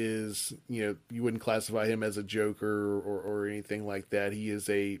that is, you wouldn't classify him as a joker or anything like that. He is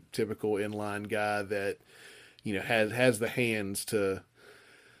a typical inline guy that, has the hands to,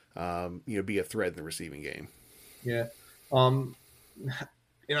 be a threat in the receiving game. Yeah. And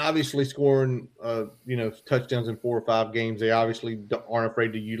obviously scoring, touchdowns in 4 or 5 games. They obviously aren't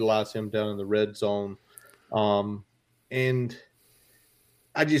afraid to utilize him down in the red zone. And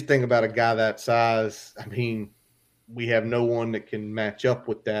I just think about a guy that size. I mean, we have no one that can match up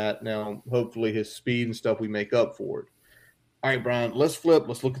with that. Now, hopefully his speed and stuff, we make up for it. All right, Brian, let's flip.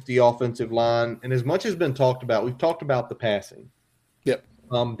 Let's look at the offensive line. And as much has been talked about, we've talked about the passing. Yep.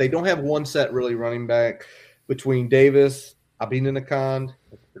 They don't have one set really running back between Davis, Abinanakand,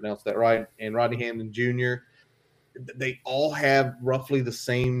 if I pronounced that right, and Rodney Hampton Jr. They all have roughly the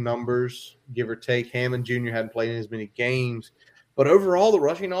same numbers, give or take. Hammond Jr. hadn't played in as many games. But overall, the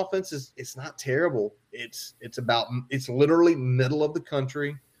rushing offense it's not terrible. It's literally middle of the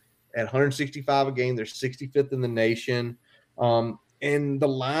country at 165 a game. They're 65th in the nation. And the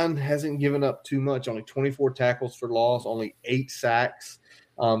line hasn't given up too much. Only 24 tackles for loss, only 8 sacks.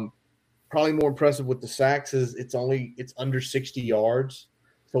 Probably more impressive with the sacks is it's under 60 yards.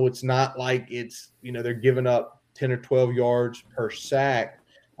 So it's not like they're giving up 10 or 12 yards per sack.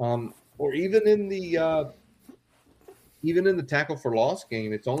 Or even in the tackle for loss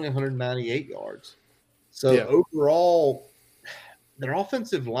game, it's only 198 yards. So Overall, their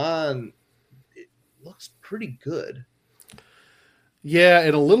offensive line, it looks pretty good. Yeah,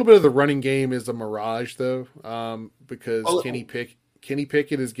 and a little bit of the running game is a mirage, though, because Kenny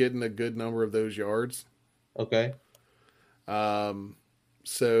Pickett is getting a good number of those yards. Okay.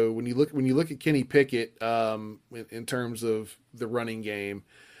 So when you look at Kenny Pickett, in terms of the running game,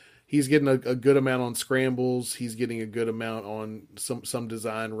 he's getting a good amount on scrambles. He's getting a good amount on some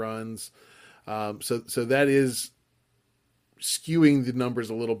design runs. So that is skewing the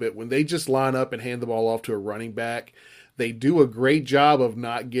numbers a little bit. When they just line up and hand the ball off to a running back, they do a great job of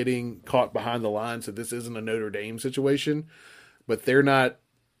not getting caught behind the line. So this isn't a Notre Dame situation, but they're not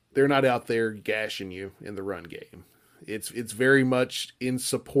out there gashing you in the run game. It's very much in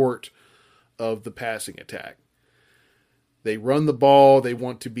support of the passing attack. They run the ball. They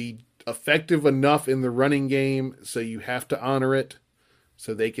want to be effective enough in the running game, so you have to honor it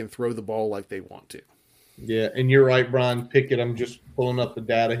so they can throw the ball like they want to. Yeah, and you're right, Brian Pickett. I'm just pulling up the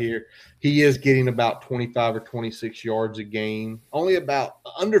data here. He is getting about 25 or 26 yards a game, only about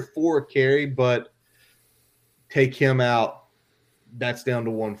under 4 a carry, but take him out, that's down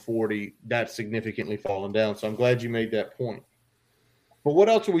to 140. That's significantly fallen down. So I'm glad you made that point. But what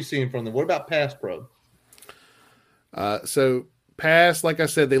else are we seeing from them? What about pass pro? So pass, like I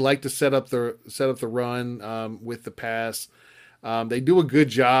said, they like to set up the run with the pass. They do a good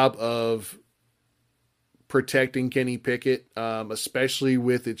job of protecting Kenny Pickett, especially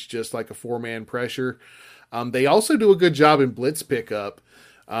with it's just like a 4-man pressure. They also do a good job in blitz pickup,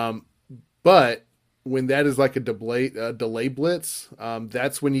 but when that is like a delay blitz,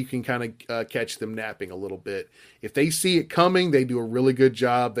 that's when you can kind of catch them napping a little bit. If they see it coming, they do a really good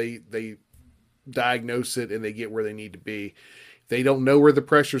job. They diagnose it and they get where they need to be. If they don't know where the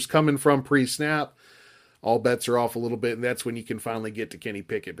pressure's coming from pre-snap, all bets are off a little bit, and that's when you can finally get to Kenny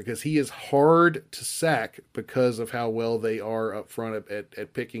Pickett, because he is hard to sack because of how well they are up front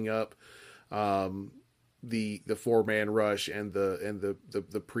at picking up the 4-man rush and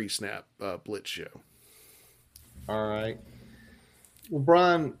the pre-snap blitz show. All right. Well,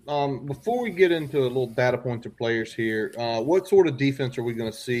 Brian, before we get into a little data points of players here, what sort of defense are we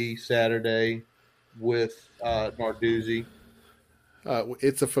going to see Saturday with Narduzzi?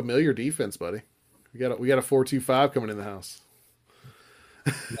 It's a familiar defense, buddy. We got a 4-2-5 coming in the house.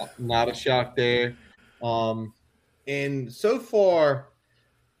 Not a shock there. And so far,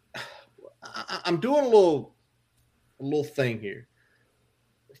 I'm doing a little thing here.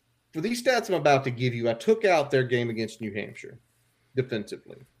 For these stats I'm about to give you, I took out their game against New Hampshire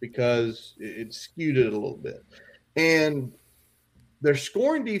defensively because it skewed it a little bit. And their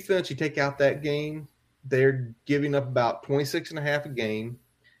scoring defense, you take out that game, they're giving up about 26.5 a game,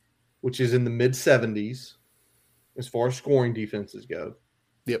 which is in the mid-70s as far as scoring defenses go.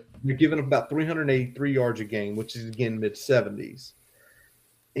 Yep. You're giving up about 383 yards a game, which is, again, mid-70s.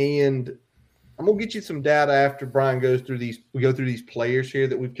 And I'm going to get you some data after Brian goes through these. We go through these players here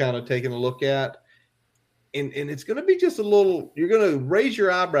that we've kind of taken a look at. And it's going to be just a little – you're going to raise your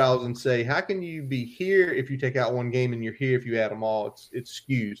eyebrows and say, how can you be here if you take out one game and you're here if you add them all? It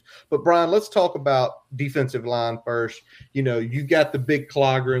skews. But, Brian, let's talk about defensive line first. You know, you got the big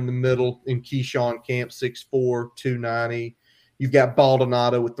clogger in the middle in Keyshawn Camp, 6'4", 290. You've got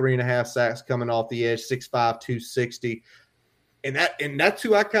Baldonado with 3.5 sacks coming off the edge, 6'5", 260. And that's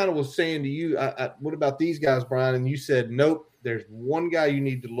who I kind of was saying to you, what about these guys, Brian? And you said, nope, there's one guy you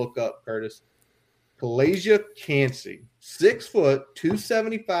need to look up, Curtis. Calijah Kancey, 6 foot,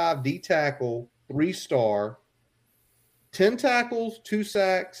 275 D tackle, 3-star, 10 tackles, 2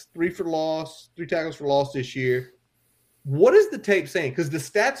 sacks, 3 tackles for loss this year. What is the tape saying? Because the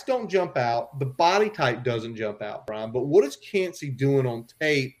stats don't jump out, the body type doesn't jump out, Brian. But what is Kancey doing on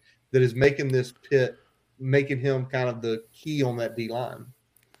tape that is making him kind of the key on that D line?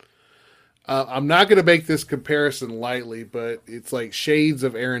 I'm not going to make this comparison lightly, but it's like shades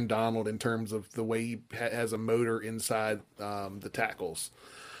of Aaron Donald in terms of the way he has a motor inside the tackles.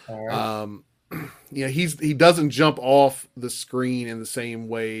 All right. He doesn't jump off the screen in the same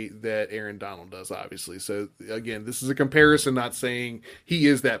way that Aaron Donald does, obviously. So again, this is a comparison, not saying he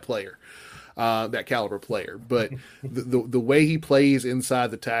is that player, that caliber player, but the way he plays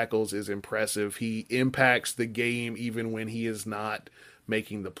inside the tackles is impressive. He impacts the game even when he is not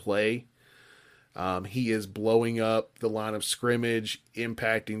making the play. He is blowing up the line of scrimmage,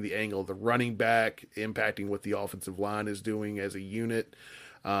 impacting the angle of the running back, impacting what the offensive line is doing as a unit.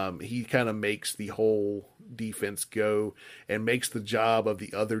 He kind of makes the whole defense go and makes the job of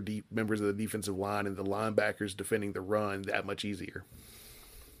the other members of the defensive line and the linebackers defending the run that much easier.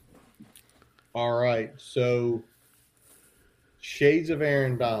 All right. So shades of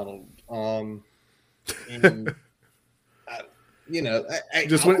Aaron Donald. And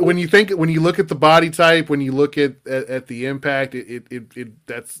when you look at the body type, when you look at the impact,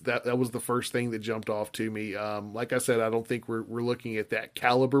 that was the first thing that jumped off to me. Like I said, I don't think we're looking at that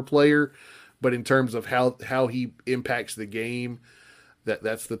caliber player, but in terms of how he impacts the game,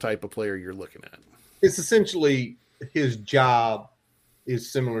 that's the type of player you're looking at. It's essentially his job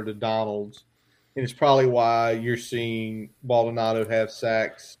is similar to Donald's, and it's probably why you're seeing Baldonado have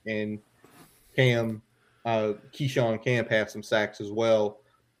sacks and Keyshawn Camp have some sacks as well,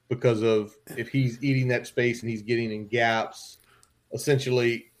 because of if he's eating that space and he's getting in gaps,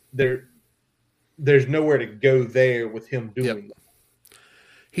 essentially there's nowhere to go there with him doing that.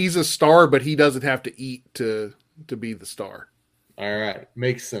 He's a star, but he doesn't have to eat to be the star. All right.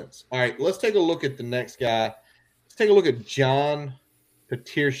 Makes sense. All right. Let's take a look at the next guy. Let's take a look at John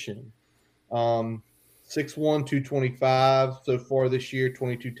Peterson. 6'1", 225 so far this year,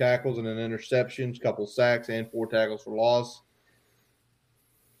 22 tackles and an interception, couple sacks, and 4 tackles for loss.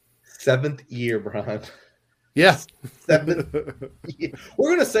 7th year, Brian. Yeah. 7th year. We're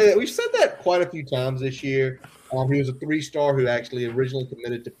going to say that. We've said that quite a few times this year. He was a 3-star who actually originally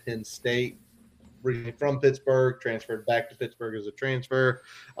committed to Penn State, originally from Pittsburgh, transferred back to Pittsburgh as a transfer.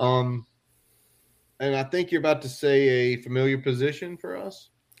 And I think you're about to say a familiar position for us.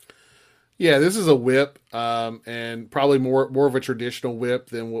 Yeah, this is a whip, and probably more of a traditional whip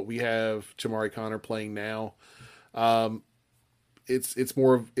than what we have Chamari Connor playing now. It's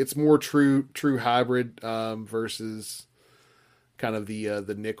more true hybrid versus kind of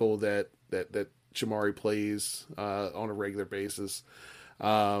the nickel that Shamari plays on a regular basis.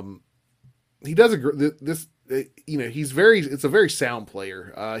 He does it's a very sound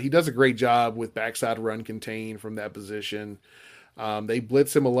player. He does a great job with backside run contain from that position. They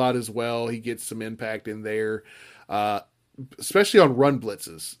blitz him a lot as well. He gets some impact in there, especially on run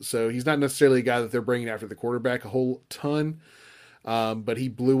blitzes. So he's not necessarily a guy that they're bringing after the quarterback a whole ton, but he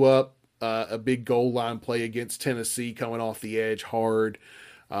blew up a big goal line play against Tennessee coming off the edge hard.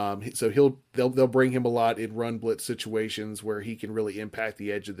 So they'll bring him a lot in run blitz situations where he can really impact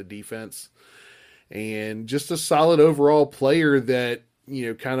the edge of the defense. And just a solid overall player that,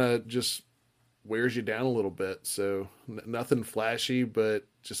 kind of just wears you down a little bit. So nothing flashy, but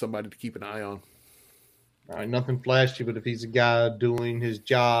just somebody to keep an eye on. All right, nothing flashy, but if he's a guy doing his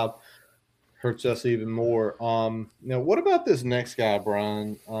job, hurts us even more. Now, what about this next guy,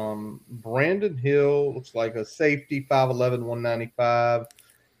 Brian? Brandon Hill looks like a safety, 5'11", 195.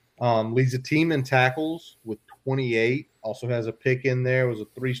 Leads a team in tackles with 28. Also has a pick in there. Was a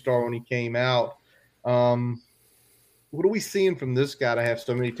 3-star when he came out. What are we seeing from this guy to have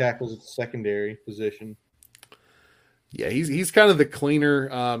so many tackles at the secondary position? Yeah, he's kind of the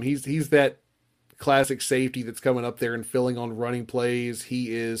cleaner. He's that classic safety that's coming up there and filling on running plays.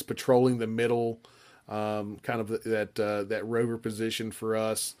 He is patrolling the middle, kind of that rover position for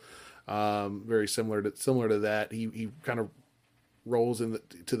us. Very similar to that. He kind of rolls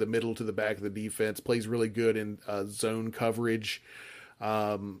to the middle to the back of the defense. Plays really good in zone coverage.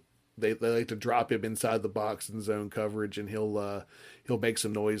 They like to drop him inside the box in zone coverage, and he'll make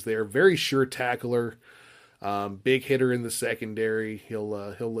some noise there. Very sure tackler, big hitter in the secondary. He'll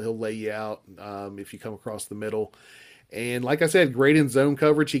lay you out if you come across the middle. And like I said, great in zone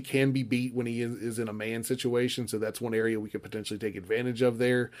coverage. He can be beat when he is in a man situation, so that's one area we could potentially take advantage of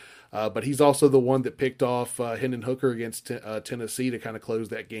there. But he's also the one that picked off Hendon Hooker against Tennessee to kind of close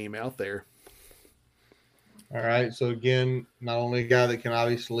that game out there. All right, so again, not only a guy that can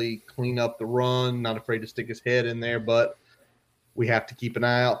obviously clean up the run, not afraid to stick his head in there, but we have to keep an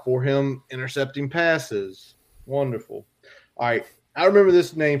eye out for him intercepting passes. Wonderful. All right, I remember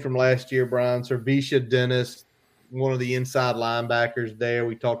this name from last year, Brian. Servisha Dennis, one of the inside linebackers there.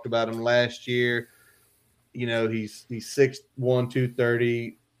 We talked about him last year. He's 6'1",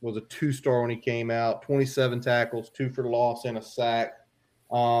 230, was a 2-star when he came out, 27 tackles, 2 for loss, and a sack.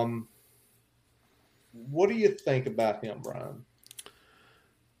 What do you think about him, Brian?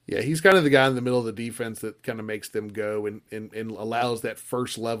 Yeah, he's kind of the guy in the middle of the defense that kind of makes them go and allows that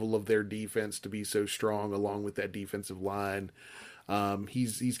first level of their defense to be so strong along with that defensive line.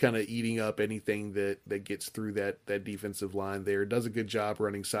 He's kind of eating up anything that gets through that defensive line there. Does a good job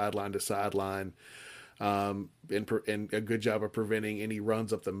running sideline to sideline, and a good job of preventing any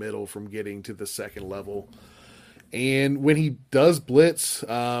runs up the middle from getting to the second level. And when he does blitz,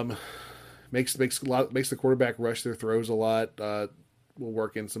 makes the quarterback rush their throws a lot. We'll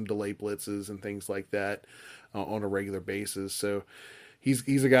work in some delay blitzes and things like that on a regular basis. So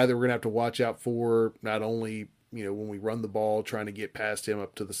he's a guy that we're gonna have to watch out for, not only when we run the ball, trying to get past him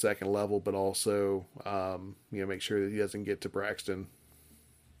up to the second level, but also make sure that he doesn't get to Braxton.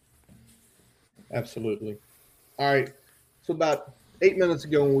 Absolutely. All right. So about 8 minutes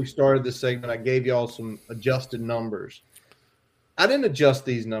ago when we started this segment, I gave y'all some adjusted numbers. I didn't adjust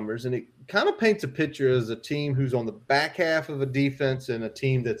these numbers, and it kind of paints a picture as a team who's on the back half of a defense and a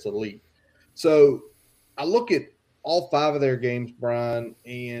team that's elite. So I look at all 5 of their games, Brian,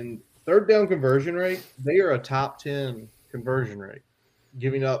 and third down conversion rate, they are a top 10 conversion rate,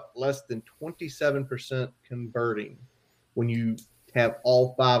 giving up less than 27% converting when you have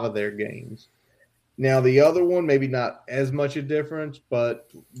all 5 of their games. Now, the other one, maybe not as much a difference,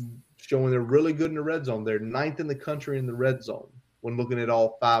 but showing they're really good in the red zone. They're 9th in the country in the red zone when looking at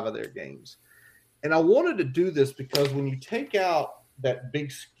all 5 of their games. And I wanted to do this because when you take out that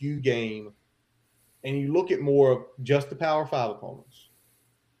big skew game and you look at more of just the Power 5 opponents,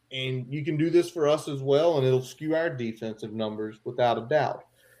 and you can do this for us as well, and it'll skew our defensive numbers without a doubt.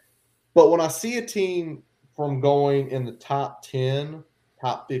 But when I see a team from going in the top 10,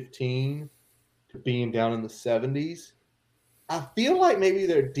 top 15 to being down in the 70s, I feel like maybe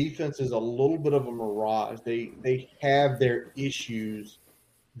their defense is a little bit of a mirage. They have their issues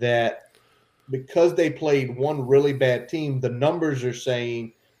that because they played one really bad team, the numbers are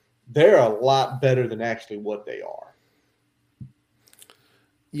saying they're a lot better than actually what they are.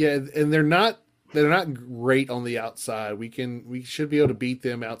 Yeah, and they're not great on the outside. We should be able to beat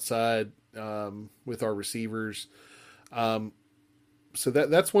them outside with our receivers. So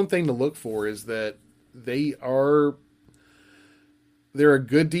that's one thing to look for, is that they're a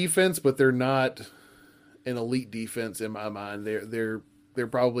good defense, but they're not an elite defense in my mind. They're they're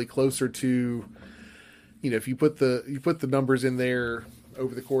probably closer to, if you put the numbers in there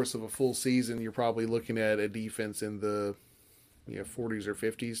over the course of a full season, you're probably looking at a defense in the 40s or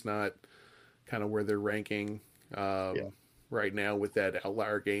 50s, not kind of where they're ranking right now with that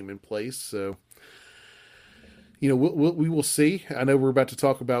outlier game in place. So, we will see. I know we're about to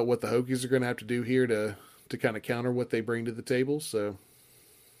talk about what the Hokies are going to have to do here to kind of counter what they bring to the table. So,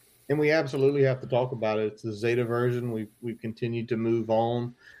 and we absolutely have to talk about it. It's the Zeta version. We've continued to move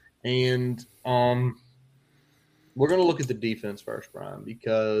on, and we're going to look at the defense first, Brian,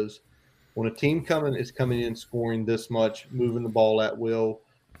 because when a team is coming in scoring this much, moving the ball at will,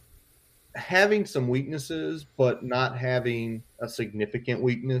 having some weaknesses, but not having a significant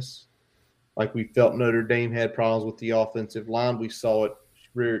weakness. Like we felt Notre Dame had problems with the offensive line. We saw it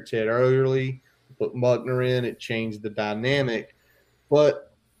rear its head early. Put Buckner in, it changed the dynamic.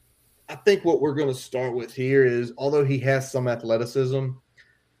 But I think what we're going to start with here is, although he has some athleticism,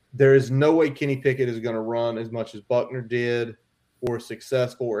 there is no way Kenny Pickett is going to run as much as Buckner did or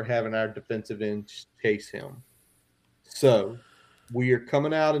successful or having our defensive end chase him. So we are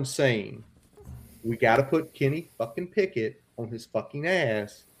coming out and saying we got to put Kenny fucking Pickett on his fucking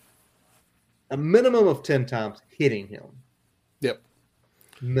ass a minimum of 10 times, hitting him. Yep.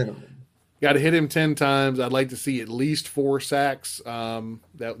 Minimum. Got to hit him 10 times. I'd like to see at least 4 sacks.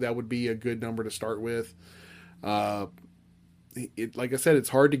 That would be a good number to start with. Like I said, it's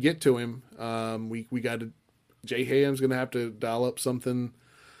hard to get to him. We got to. Jay Ham's going to have to dial up something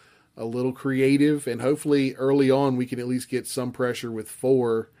a little creative, and hopefully early on we can at least get some pressure with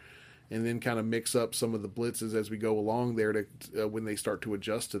 4, and then kind of mix up some of the blitzes as we go along there to when they start to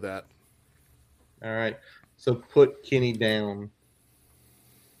adjust to that. All right, so put Kenny down.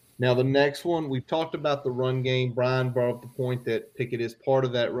 Now the next one, we've talked about the run game. Brian brought up the point that Pickett is part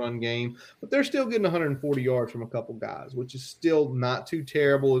of that run game, but they're still getting 140 yards from a couple guys, which is still not too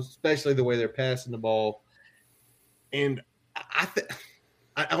terrible, especially the way they're passing the ball. And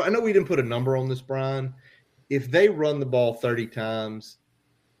I know we didn't put a number on this, Brian. If they run the ball 30 times,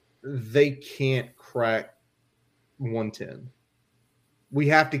 they can't crack 110. We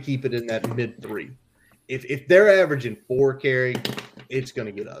have to keep it in that mid-3. If they're averaging 4 carry, it's going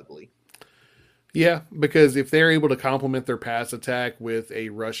to get ugly. Yeah, because if they're able to complement their pass attack with a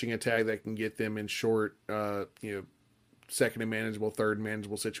rushing attack that can get them in short, second and manageable, third and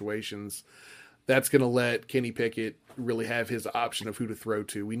manageable situations, that's going to let Kenny Pickett really have his option of who to throw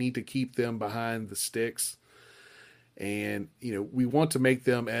to. We need to keep them behind the sticks, and we want to make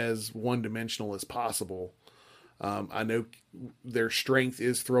them as one-dimensional as possible. I know their strength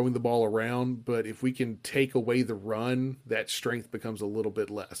is throwing the ball around, but if we can take away the run, that strength becomes a little bit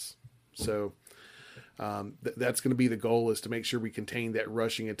less. So that's going to be the goal, is to make sure we contain that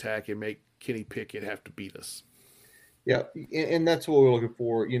rushing attack and make Kenny Pickett have to beat us. Yeah, and that's what we're looking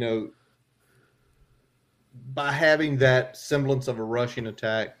for. By having that semblance of a rushing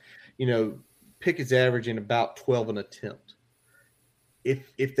attack, Pickett's averaging about 12 an attempt.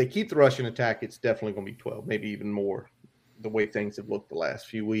 If they keep the rushing attack, it's definitely going to be 12, maybe even more, the way things have looked the last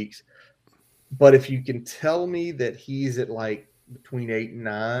few weeks. But if you can tell me that he's at like between 8 and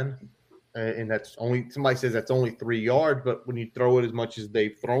 9, and that's only, somebody says that's only 3 yards, but when you throw it as much as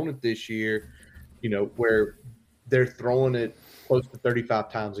they've thrown it this year, where they're throwing it close to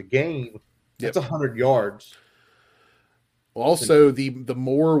 35 times a game, that's 100 yards. Also, the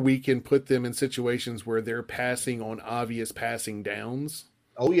more we can put them in situations where they're passing on obvious passing downs.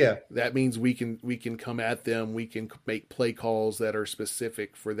 Oh yeah, that means we can come at them. We can make play calls that are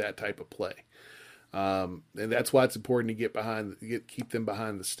specific for that type of play, and that's why it's important to keep them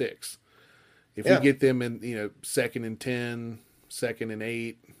behind the sticks. If we get them in 2nd and 10, 2nd and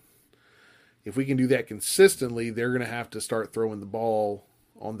 8, if we can do that consistently, they're going to have to start throwing the ball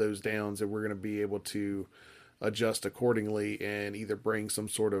on those downs, and we're going to be able to adjust accordingly and either bring some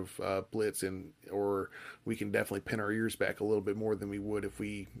sort of blitz in, or we can definitely pin our ears back a little bit more than we would if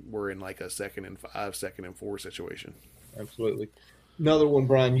we were in like a 2nd and 5, 2nd and 4 situation. Absolutely. Another one,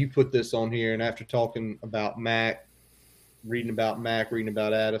 Brian, you put this on here, and after talking about Mac, reading about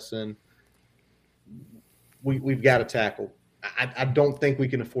Addison, we've got to tackle. I don't think we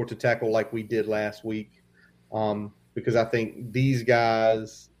can afford to tackle like we did last week, because I think these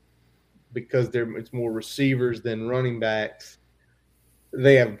guys, because it's more receivers than running backs,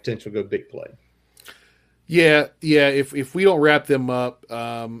 they have potential to go big play. Yeah. If we don't wrap them up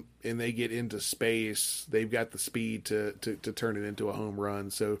and they get into space, they've got the speed to turn it into a home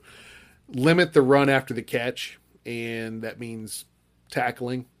run. So limit the run after the catch, and that means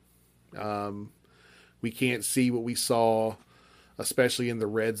tackling. We can't see what we saw, especially in the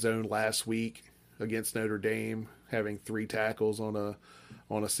red zone last week against Notre Dame, having 3 tackles on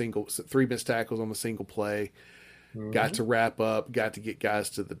on a single, 3 missed tackles on a single play. Mm-hmm. Got to wrap up, got to get guys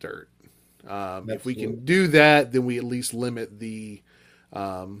to the dirt. If we Absolutely. can do that, then we at least limit the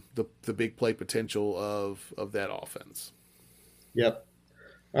big play potential of that offense. Yep.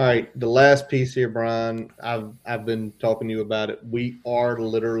 All right, the last piece here, Brian. I've been talking to you about it. We are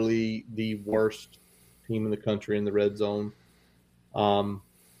literally the worst team in the country in the red zone.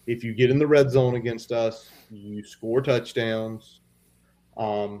 If you get in the red zone against us, you score touchdowns.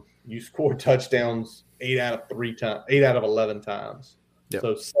 You score touchdowns 8 out of 11 times. Yep.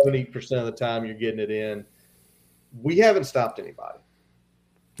 So 70% of the time you're getting it in. We haven't stopped anybody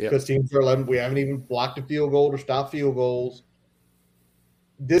because teams are 11. We haven't even blocked a field goal or stopped field goals.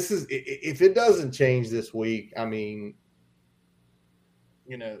 This is if it doesn't change this week, I mean,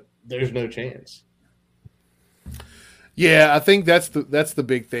 there's no chance. Yeah, I think that's the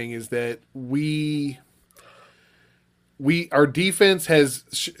big thing is that our defense has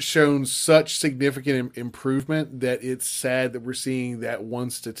shown such significant improvement that it's sad that we're seeing that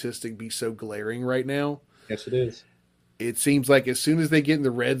one statistic be so glaring right now. Yes, it is. It seems like as soon as they get in the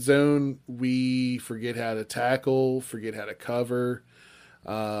red zone, we forget how to tackle, forget how to cover.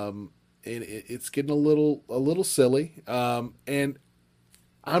 And it's getting a little silly. And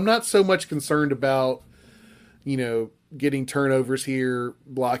I'm not so much concerned about, getting turnovers here,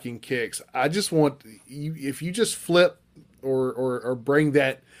 blocking kicks. I just want you, if you just flip or bring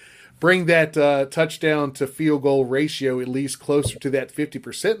that touchdown to field goal ratio at least closer to that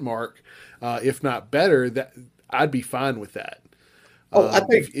 50% mark, if not better, that I'd be fine with that. I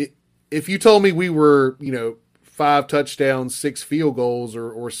think if you told me we were, 5 touchdowns, 6 field goals,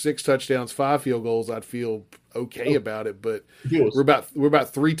 or 6 touchdowns, 5 field goals, I'd feel okay about it. But we're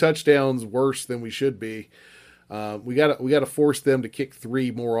about 3 touchdowns worse than we should be. We gotta force them to kick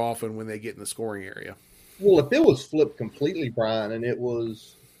 3 more often when they get in the scoring area. Well, if it was flipped completely, Brian, and it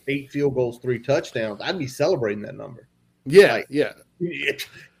was 8 field goals, 3 touchdowns, I'd be celebrating that number. Yeah, yeah.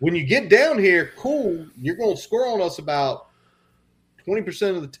 When you get down here, cool, you're going to score on us about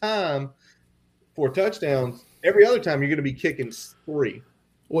 20% of the time for touchdowns. Every other time, you're going to be kicking 3.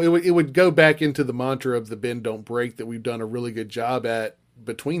 Well, it would go back into the mantra of the bend, don't break that we've done a really good job at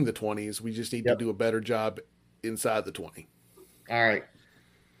between the 20s. We just need to do a better job inside the 20. All right.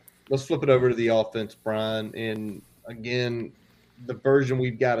 Let's flip it over to the offense, Brian. And again, the version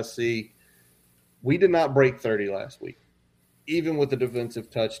we've got to see. We did not break 30 last week, even with the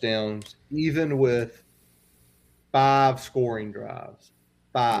defensive touchdowns, even with 5 scoring drives.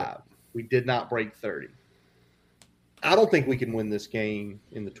 5. Yep. We did not break 30. I don't think we can win this game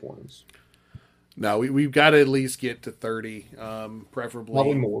in the 20s. No, we've got to at least get to 30,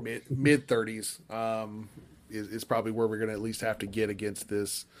 preferably mid 30s. Is probably where we're going to at least have to get against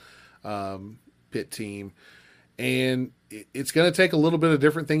this Pitt team. And it's going to take a little bit of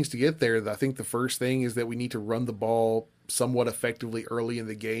different things to get there. I think the first thing is that we need to run the ball somewhat effectively early in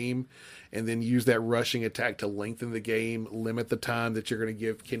the game and then use that rushing attack to lengthen the game, limit the time that you're going to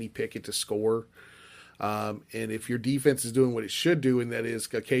give Kenny Pickett to score. And if your defense is doing what it should do, and that is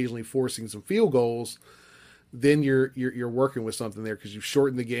occasionally forcing some field goals, then you're working with something there because you've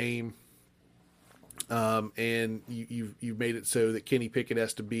shortened the game. And you've made it so that Kenny Pickett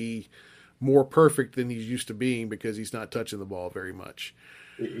has to be more perfect than he's used to being because he's not touching the ball very much.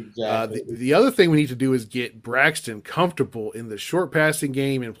 Exactly. The other thing we need to do is get Braxton comfortable in the short passing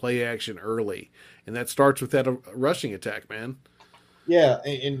game and play action early, and that starts with that rushing attack, man. Yeah,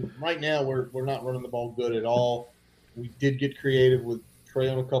 and right now we're not running the ball good at all. We did get creative with Trey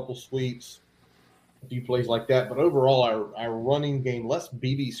on a couple sweeps, a few plays like that, but overall our running game, less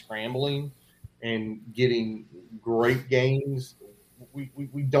BB scrambling and getting great gains, we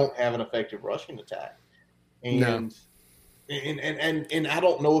don't have an effective rushing attack. And I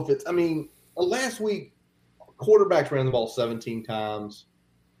don't know if it's – I mean, last week quarterbacks ran the ball 17 times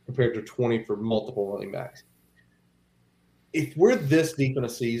compared to 20 for multiple running backs. If we're this deep in a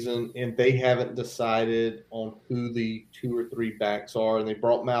season and they haven't decided on who the 2 or 3 backs are, and they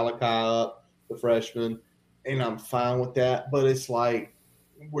brought Malachi up, the freshman, and I'm fine with that, but it's like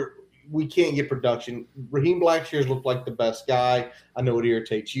we can't get production. Raheem Blackshear's looked like the best guy. I know it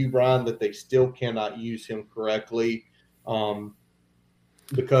irritates you, Brian, that they still cannot use him correctly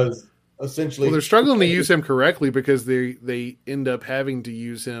because essentially – well, they're struggling to use him correctly because they end up having to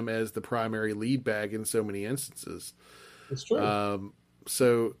use him as the primary lead back in so many instances. It's true. And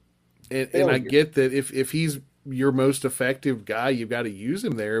I get that if he's your most effective guy, you've got to use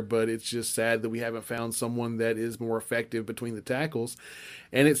him there, but it's just sad that we haven't found someone that is more effective between the tackles.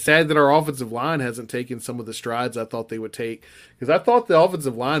 And it's sad that our offensive line hasn't taken some of the strides I thought they would take, because I thought the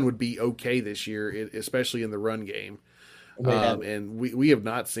offensive line would be okay this year, especially in the run game. And we have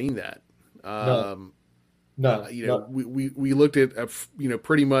not seen that. No. We looked at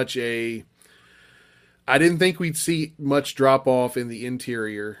pretty much I didn't think we'd see much drop off in the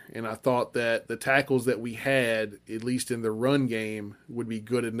interior, and I thought that the tackles that we had, at least in the run game, would be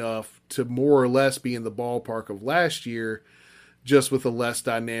good enough to more or less be in the ballpark of last year, just with a less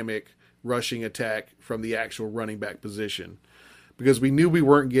dynamic rushing attack from the actual running back position. Because we knew we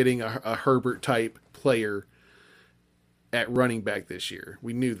weren't getting a Herbert type player at running back this year.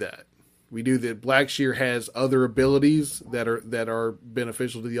 We knew that. We knew that Blackshear has other abilities that are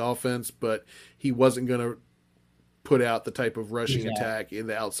beneficial to the offense, but he wasn't going to put out the type of rushing attack in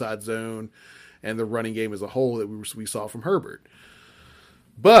the outside zone and the running game as a whole that we saw from Herbert.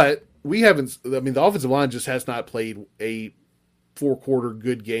 But we haven't. I mean, the offensive line just has not played a 4-quarter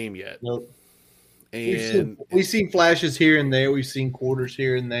good game yet. Nope. And we've seen flashes here and there. We've seen quarters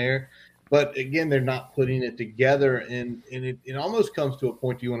here and there. But again, they're not putting it together, and it almost comes to a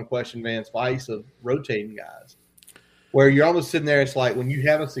point you want to question Vance Vice of rotating guys, where you're almost sitting there. It's like when you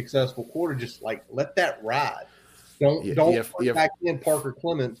have a successful quarter, just like let that ride. Don't put back in Parker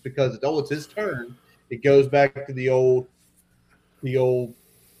Clements because it's his turn. It goes back to the old, the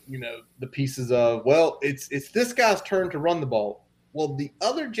pieces of it's this guy's turn to run the ball. Well, the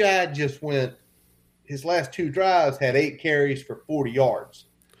other guy just went. His last 2 drives had 8 carries for 40 yards.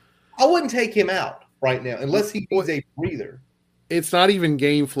 I wouldn't take him out right now unless he needs a breather. It's not even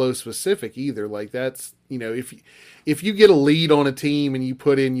game flow specific either. Like that's, if you get a lead on a team and you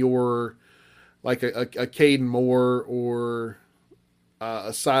put in your, like a Caden Moore or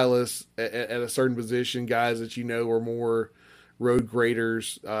a Silas at a certain position, guys that are more road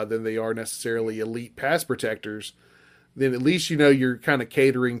graders than they are necessarily elite pass protectors, then at least you're kind of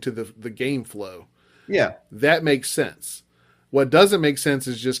catering to the game flow. Yeah. That makes sense. What doesn't make sense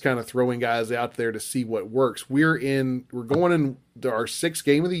is just kind of throwing guys out there to see what works. We're going into our 6th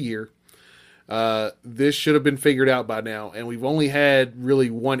game of the year. This should have been figured out by now, and we've only had really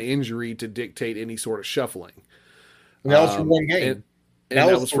one injury to dictate any sort of shuffling. And that was for one game. And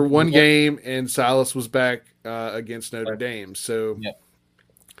that was for one game, and Silas was back against Notre Dame. So, yeah,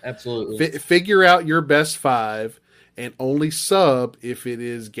 absolutely. Figure out your best 5 and only sub if it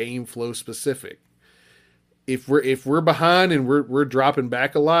is game flow specific. If we're behind and we're dropping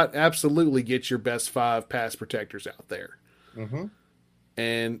back a lot, absolutely get your best 5 pass protectors out there. Mm-hmm.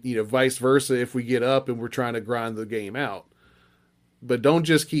 And vice versa if we get up and we're trying to grind the game out. But don't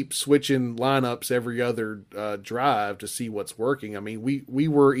just keep switching lineups every other drive to see what's working. I mean, we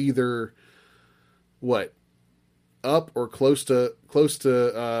were either up or close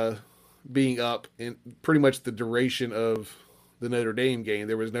to being up in pretty much the duration of the Notre Dame game.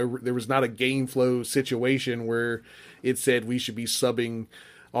 There was not a game flow situation where it said we should be subbing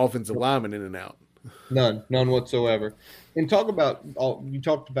offensive linemen in and out. None whatsoever. And you talked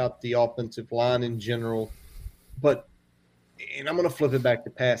about the offensive line in general, and I'm going to flip it back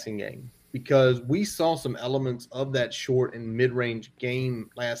to passing game because we saw some elements of that short and mid-range game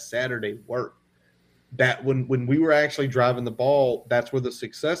last Saturday work. That when we were actually driving the ball, that's where the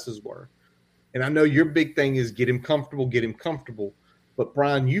successes were. And I know your big thing is get him comfortable. But,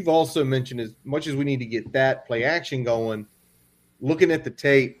 Brian, you've also mentioned as much as we need to get that play action going, looking at the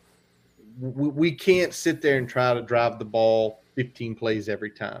tape, we can't sit there and try to drive the ball 15 plays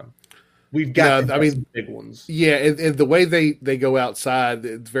every time. We've got some big ones. Yeah, and the way they go outside,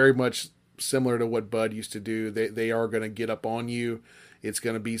 it's very much similar to what Bud used to do. They are going to get up on you. It's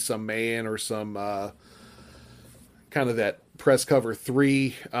going to be some man or some kind of that press cover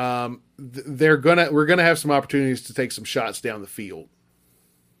 3. We're gonna have some opportunities to take some shots down the field,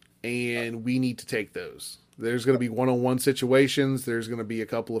 and we need to take those. There's going to be one-on-one situations. There's going to be a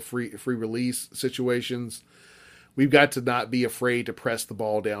couple of free release situations. We've got to not be afraid to press the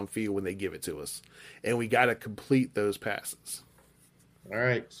ball downfield when they give it to us, and we got to complete those passes. All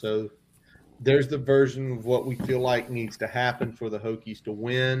right, so there's the version of what we feel like needs to happen for the Hokies to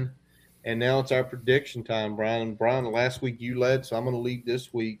win. And now it's our prediction time, Brian. And Brian, last week you led, so I'm going to lead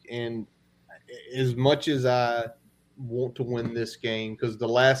this week. And as much as I want to win this game, because the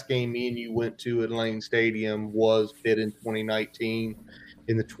last game me and you went to at Lane Stadium was Pitt in 2019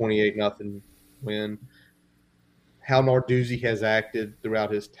 in the 28-0 win. How Narduzzi has acted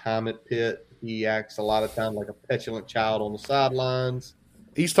throughout his time at Pitt. He acts a lot of time like a petulant child on the sidelines.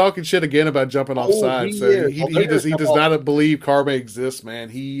 He's talking shit again about jumping off sides. So he does not believe karma exists, man.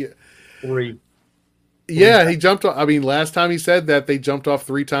 He jumped off. I mean, last time he said that, they jumped off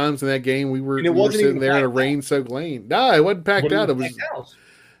 3 times in that game. We were sitting there in a rain-soaked lane. No, it wasn't packed out.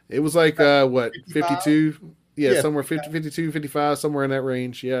 It was like 52? Yeah, somewhere 50, 52, 55, somewhere in that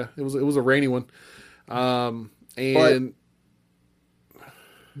range. Yeah, it was a rainy one.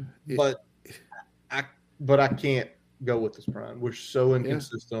 but I can't go with this, Brian. We're so Yeah.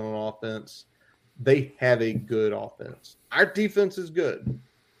 inconsistent on offense. They have a good offense. Our defense is good.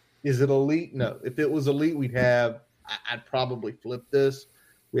 Is it elite? No. If it was elite, I'd probably flip this.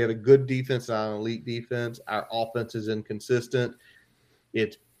 We have a good defense, not an elite defense. Our offense is inconsistent.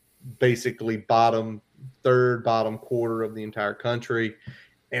 It's basically bottom quarter of the entire country.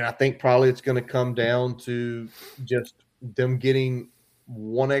 And I think probably it's going to come down to just them getting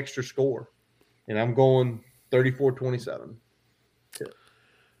one extra score. And I'm going 34-27.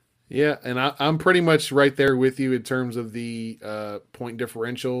 Yeah, and I'm pretty much right there with you in terms of the point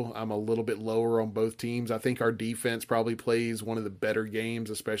differential. I'm a little bit lower on both teams. I think our defense probably plays one of the better games,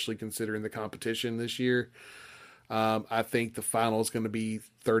 especially considering the competition this year. I think the final is going to be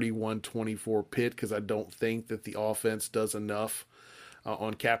 31-24 Pitt because I don't think that the offense does enough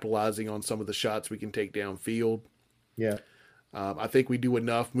on capitalizing on some of the shots we can take downfield. Yeah. I think we do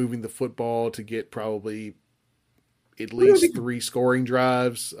enough moving the football to get probably at least 3 scoring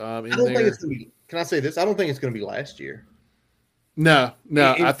drives in I don't there. think it's going to be. Can I say this? I don't think it's going to be last year. No.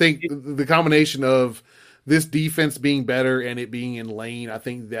 I think the combination of this defense being better and it being in lane, I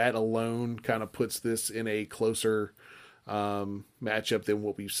think that alone kind of puts this in a closer matchup than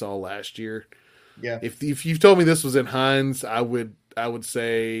what we saw last year. Yeah. If you've told me this was in Hines, I would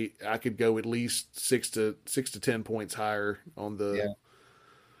say I could go at least 6 to 10 points higher on the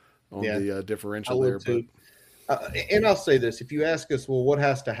differential there. But and I'll say this: if you ask us, well, what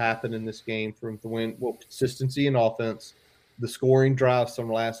has to happen in this game for him to win? Well, consistency in offense, the scoring drives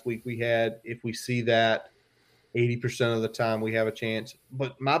from last week we had. If we see that 80% of the time, we have a chance.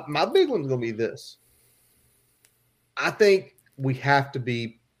 But my big one's going to be this: I think we have to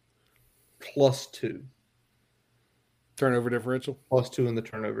be +2 turnover differential. +2 in the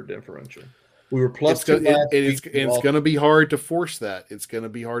turnover differential. We were +2. It's going to be hard to force that. It's going to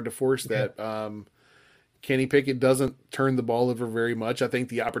be hard to force that. Kenny Pickett doesn't turn the ball over very much. I think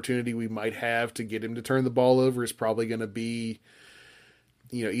the opportunity we might have to get him to turn the ball over is probably going to be,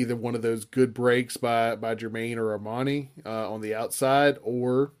 either one of those good breaks by Jermaine or Armani on the outside,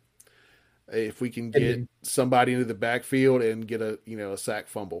 or if we can get somebody into the backfield and get a sack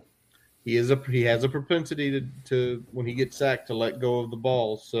fumble. He has a propensity to when he gets sacked to let go of the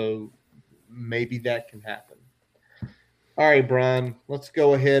ball, so maybe that can happen. All right, Brian, let's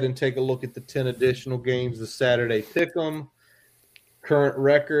go ahead and take a look at the 10 additional games this Saturday. Pick'em. Current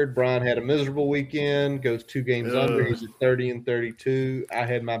record, Brian had a miserable weekend, goes 2 games under. He's at 30-32. I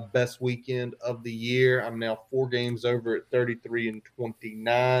had my best weekend of the year. I'm now 4 games over at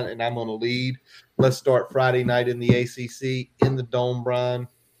 33-29, and I'm on a lead. Let's start Friday night in the ACC in the Dome, Brian.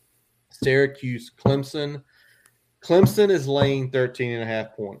 Syracuse, Clemson. Clemson is laying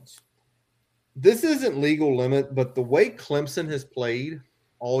 13.5 points. This isn't legal limit, but the way Clemson has played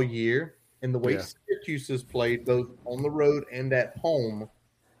all year and the way Syracuse has played both on the road and at home,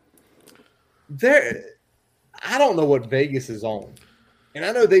 I don't know what Vegas is on. And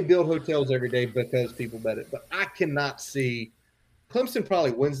I know they build hotels every day because people bet it, but I cannot see Clemson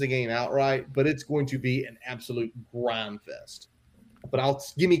probably wins the game outright, but it's going to be an absolute grind fest. But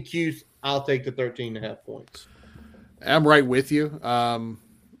give me Cuse. I'll take the 13.5 points. I'm right with you.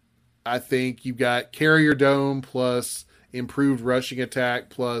 I think you've got Carrier Dome plus improved rushing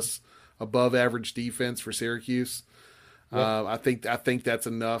attack plus above average defense for Syracuse. Yep. I think that's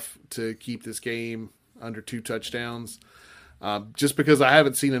enough to keep this game under 2 touchdowns. Just because I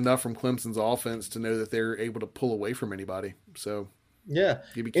haven't seen enough from Clemson's offense to know that they're able to pull away from anybody. So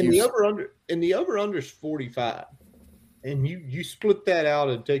give me Cuse. The over under is 45. And you split that out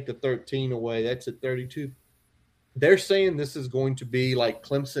and take the 13 away, that's at 32. They're saying this is going to be like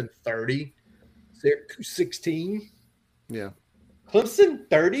Clemson 30, Syracuse 16. Yeah. Clemson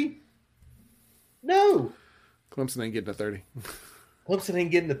 30? No. Clemson ain't getting a 30. Clemson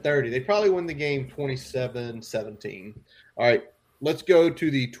ain't getting a 30. They probably win the game 27-17. All right, let's go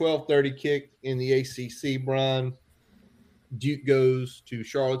to the 12:30 kick in the ACC, Brian. Duke goes to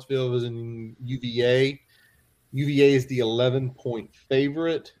Charlottesville visiting UVA. UVA is the 11-point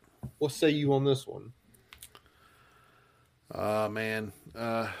favorite. What say you on this one? Man.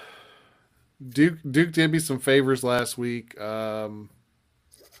 Duke did me some favors last week.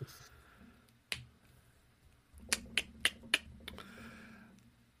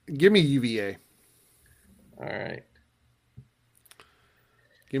 Give me UVA. All right.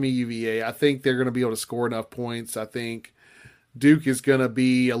 Give me UVA. I think they're going to be able to score enough points. I think Duke is going to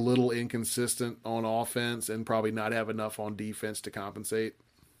be a little inconsistent on offense and probably not have enough on defense to compensate.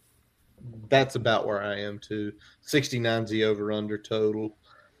 That's about where I am too. 69's the over-under total.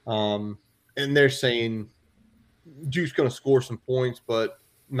 And they're saying Duke's going to score some points, but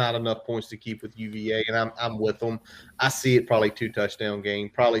not enough points to keep with UVA, and I'm with them. I see it probably 2-touchdown game,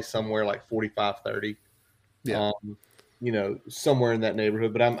 probably somewhere like 45-30. Yeah. Somewhere in that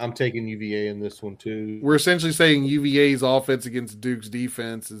neighborhood. But I'm taking UVA in this one too. We're essentially saying UVA's offense against Duke's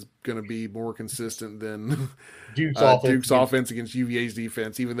defense is going to be more consistent than Duke's offense against UVA's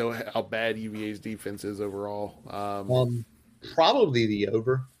defense, even though how bad UVA's defense is overall. Probably the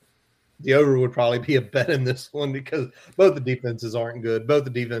over. The over would probably be a bet in this one because both the defenses aren't good. Both the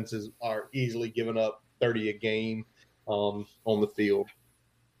defenses are easily giving up 30 a game on the field.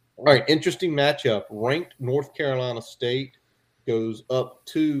 All right, interesting matchup. Ranked North Carolina State goes up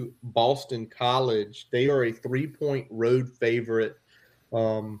to Boston College. They are a 3-point road favorite.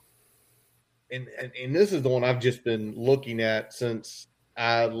 And this is the one I've just been looking at since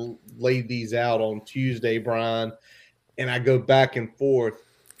I laid these out on Tuesday, Brian, and I go back and forth.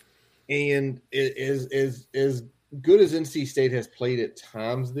 And as good as NC State has played at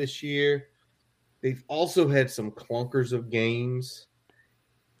times this year, they've also had some clunkers of games.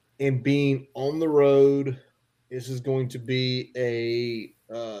 And being on the road, this is going to be a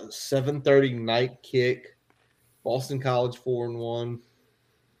 7:30 night kick. Boston College 4-1.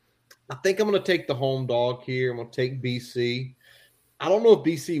 I think I'm going to take the home dog here. I'm going to take BC. I don't know if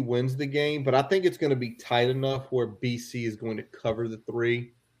BC wins the game, but I think it's going to be tight enough where BC is going to cover the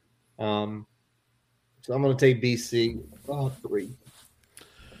 3. So I'm going to take BC 3. All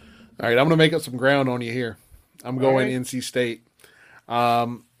right, I'm going to make up some ground on you here. I'm going NC State.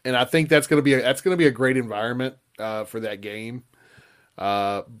 And I think that's going to be a great environment for that game.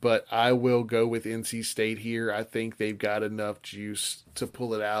 But I will go with NC State here. I think they've got enough juice to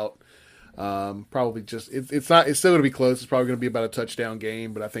pull it out. Probably just it's still going to be close. It's probably going to be about a touchdown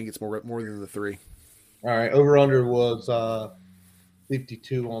game, but I think it's more than the 3. All right, over under was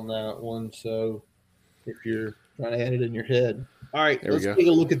 52 on that one. So if you're trying to add it in your head, all right, let's take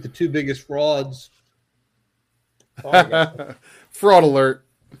a look at the 2 biggest frauds. Fraud alert.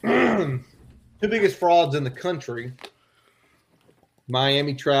 2 biggest frauds in the country.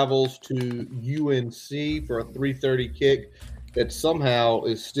 Miami travels to UNC for a 3:30 kick that somehow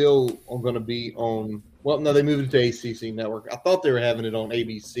is still going to be on. Well, no, they moved it to ACC Network. I thought they were having it on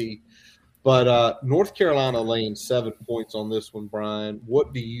ABC. But North Carolina laying 7 points on this one, Brian.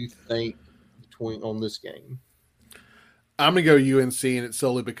 What do you think on this game? I'm going to go UNC, and it's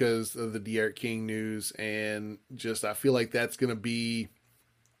solely because of the De'Aaron King news. And just I feel like that's going to be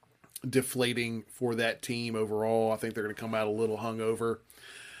deflating for that team overall. I think they're going to come out a little hungover.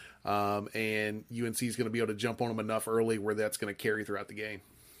 And UNC is going to be able to jump on them enough early where that's going to carry throughout the game.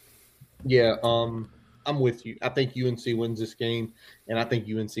 Yeah, I'm with you. I think UNC wins this game, and I think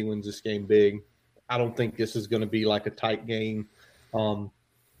UNC wins this game big. I don't think this is going to be like a tight game.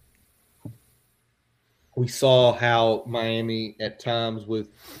 We saw how Miami at times with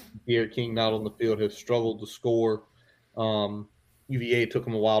De'Aaron King not on the field have struggled to score. UVA took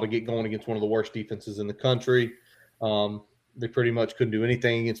them a while to get going against one of the worst defenses in the country. They pretty much couldn't do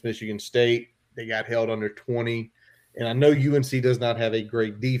anything against Michigan State. They got held under 20. And I know UNC does not have a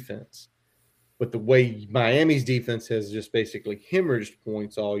great defense, but the way Miami's defense has just basically hemorrhaged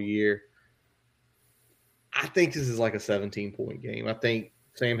points all year, I think this is like a 17-point game. I think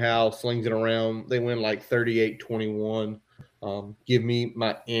Sam Howell slings it around. They win like 38-21. Give me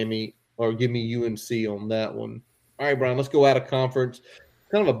Miami or give me UNC on that one. All right, Brian, let's go out of conference.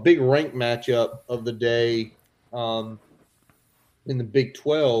 Kind of a big rank matchup of the day in the Big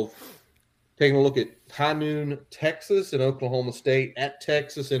 12. Taking a look at high noon, Texas and Oklahoma State at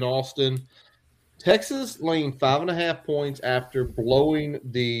Texas in Austin. Texas laying 5.5 points after blowing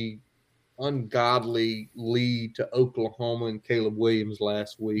the ungodly lead to Oklahoma and Caleb Williams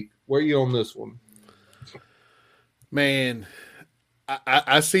last week. Where are you on this one? Man,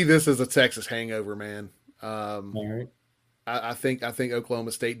 I see this as a Texas hangover, man. All right. I think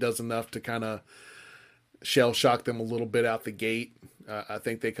Oklahoma State does enough to kind of shell shock them a little bit out the gate. I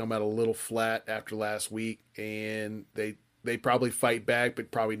think they come out a little flat after last week, and they probably fight back,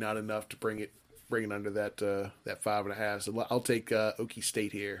 but probably not enough to bring it under that 5.5. So I'll take Okie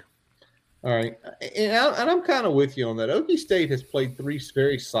State here. All right, and I'm kind of with you on that. Okie State has played 3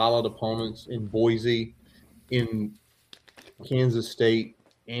 very solid opponents in Boise, in Kansas State,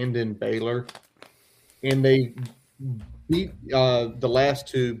 and in Baylor, and they beat the last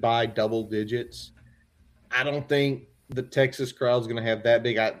 2 by double digits. I don't think the Texas crowd is going to have that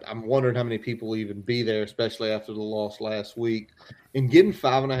big. I'm wondering how many people will even be there, especially after the loss last week. And getting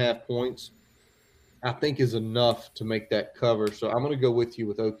 5.5 points, I think, is enough to make that cover. So I'm going to go with you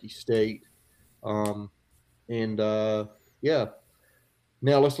with Okie State. Yeah,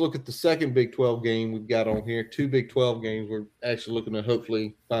 Now let's look at the second Big 12 game we've got on here. Two Big 12 games. We're actually looking to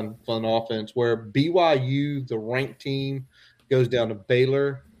hopefully find fun offense where BYU, the ranked team, goes down to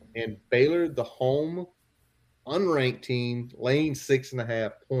Baylor, and Baylor, the home unranked team, laying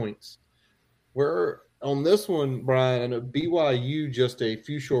 6.5 points. We're on this one, Brian. I know BYU just a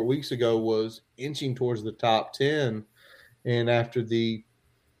few short weeks ago was inching towards the top 10, and after the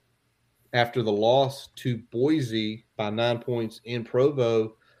loss to Boise by 9 points in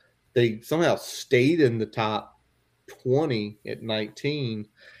Provo, they somehow stayed in the top 20 at 19.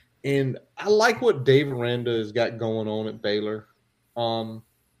 And I like what Dave Aranda has got going on at Baylor.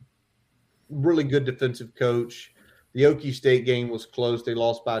 Really good defensive coach. The Okie State game was close. They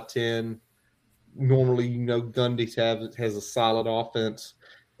lost by 10. Normally, Gundy has a solid offense.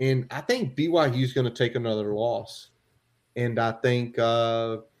 And I think BYU is going to take another loss. And I think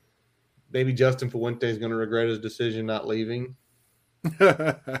maybe Justin Fuente is going to regret his decision not leaving.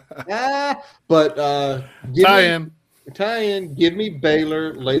 Tie in. Give me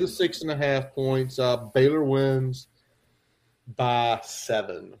Baylor. Lay the 6.5 points. Baylor wins by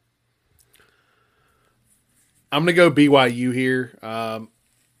 7. I'm going to go BYU here.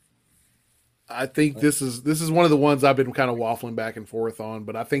 I think this is one of the ones I've been kind of waffling back and forth on,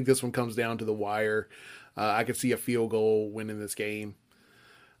 but I think this one comes down to the wire. I could see a field goal winning this game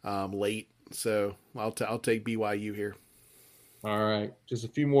late, so I'll take BYU here. All right, just a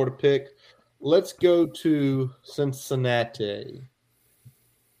few more to pick. Let's go to Cincinnati.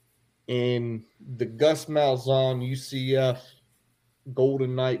 And the Gus Malzahn UCF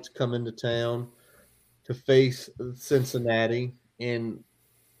Golden Knights come into town to face Cincinnati. And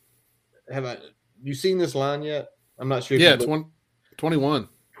have you seen this line yet? I'm not sure. Yeah, 21. 21.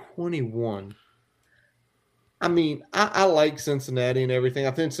 I mean, I like Cincinnati and everything.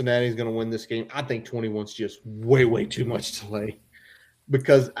 I think Cincinnati is going to win this game. I think 21 is just way, way too much to lay.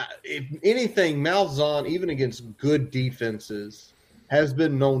 Because if anything, Malzahn, even against good defenses, has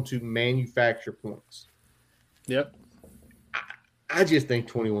been known to manufacture points. Yep. I just think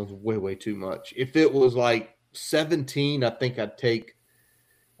 21 is way, way too much. If it was like 17, I think I'd take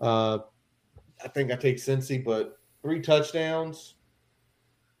Cincy, but 3 touchdowns.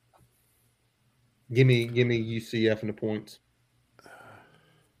 Give me UCF and the points.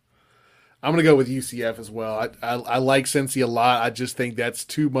 I'm going to go with UCF as well. I like Cincy a lot. I just think that's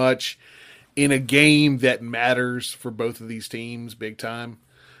too much in a game that matters for both of these teams big time,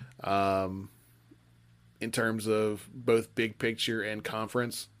 in terms of both big picture and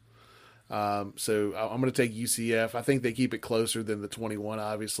conference. So I'm going to take UCF. I think they keep it closer than the 21,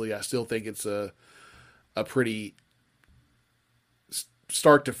 obviously. I still think it's a pretty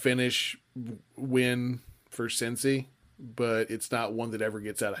start to finish win for Cincy, but it's not one that ever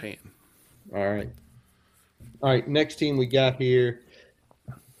gets out of hand. All right. Next team we got here.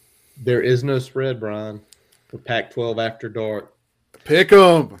 There is no spread, Brian. For Pac-12 After Dark. Pick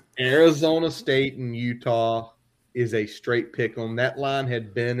 'em. Arizona State and Utah is a straight pick 'em. That line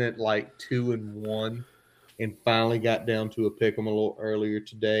had been at like 2-1 and finally got down to a pick 'em a little earlier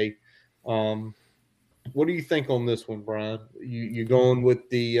today. What do you think on this one, Brian? You going with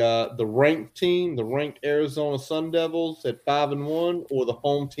the ranked team, the ranked Arizona Sun Devils at 5-1, or the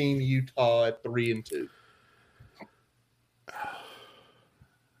home team Utah at 3-2?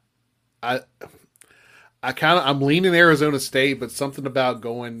 I'm leaning Arizona State, but something about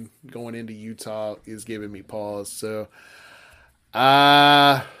going into Utah is giving me pause. So,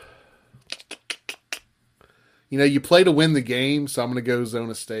 you play to win the game, so I'm going to go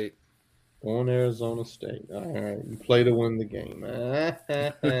Zona State. On Arizona State. All right. You play to win the game.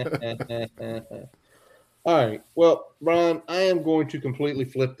 All right. Well, Brian, I am going to completely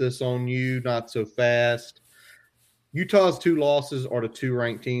flip this on you, not so fast. Utah's 2 losses are to 2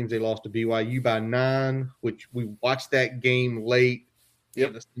 ranked teams. They lost to BYU by 9, which we watched that game late.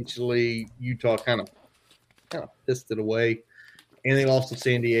 Yep. Essentially, Utah kind of pissed it away. And they lost to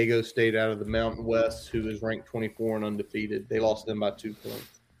San Diego State out of the Mountain West, who is ranked 24 and undefeated. They lost them by 2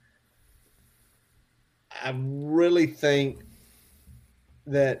 points. I really think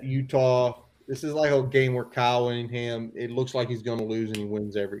that Utah, this is like a game where Kyle Whittingham, it looks like he's going to lose and he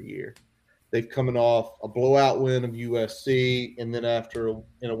wins every year. They've coming off a blowout win of USC, and then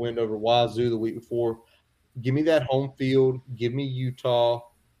in a win over Wazoo the week before. Give me that home field. Give me Utah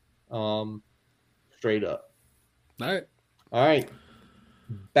straight up. All right.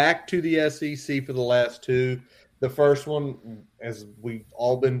 Back to the SEC for the last 2. The first one, as we've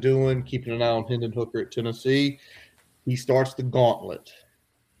all been doing, keeping an eye on Hendon Hooker at Tennessee. He starts the gauntlet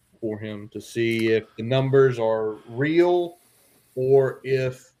for him to see if the numbers are real or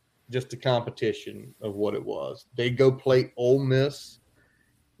if just a competition of what it was. They go play Ole Miss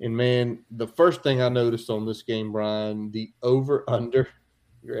And, man, the first thing I noticed on this game, Brian, the over-under.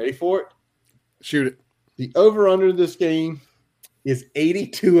 You ready for it? Shoot it. The over-under this game is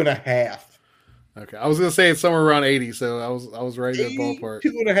 82.5. Okay, I was going to say it's somewhere around 80, so I was right in the ballpark.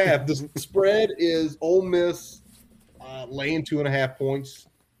 82.5. The spread is Ole Miss laying 2.5 points.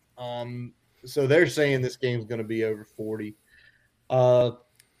 So they're saying this game's going to be over 40.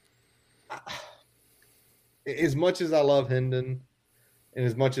 As much as I love Hendon and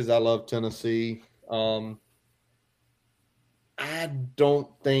as much as I love Tennessee, I don't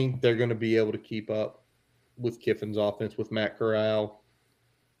think they're going to be able to keep up with Kiffin's offense, with Matt Corral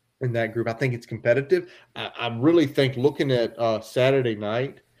in that group. I think it's competitive. I really think looking at Saturday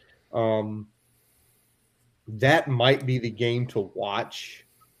night, that might be the game to watch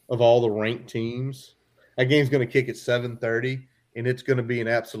of all the ranked teams. That game's going to kick at 7:30, and it's going to be an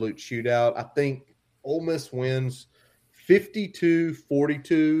absolute shootout. I think Ole Miss wins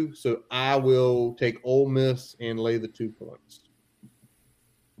 52-42, so I will take Ole Miss and lay the 2 points.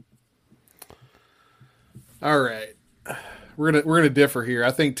 All right. We're gonna differ here.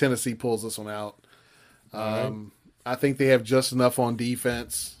 I think Tennessee pulls this one out. Right. I think they have just enough on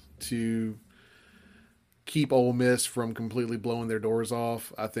defense to keep Ole Miss from completely blowing their doors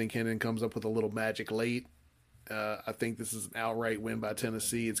off. I think Hendon comes up with a little magic late. I think this is an outright win by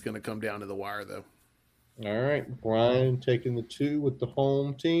Tennessee. It's going to come down to the wire, though. All right. Brian taking the 2 with the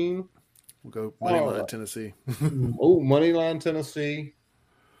home team. We'll go moneyline Tennessee. Moneyline Tennessee.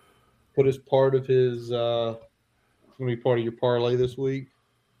 Put as part of his going to be part of your parlay this week.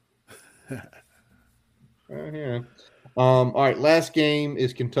 Yeah. All right, last game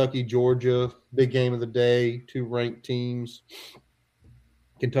is Kentucky, Georgia. Big game of the day. 2 ranked teams.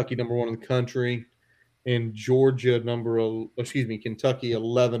 Kentucky number 1 in the country, and Georgia Kentucky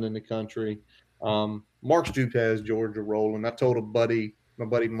 11 in the country. Mark Stoops has Georgia rolling. I told my buddy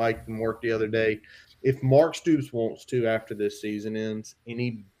Mike from work the other day, if Mark Stoops wants to, after this season ends,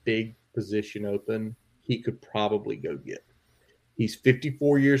 any big position open, he could probably go get. He's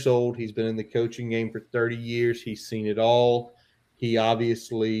 54 years old. He's been in the coaching game for 30 years. He's seen it all. He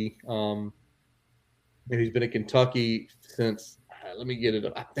obviously he's been at Kentucky since let me get it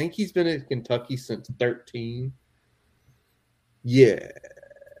up. I think he's been at Kentucky since 13. Yeah.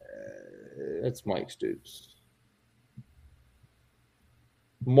 That's Mike Stoops.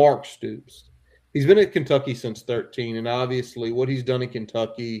 Mark Stoops. He's been at Kentucky since 13, and obviously what he's done in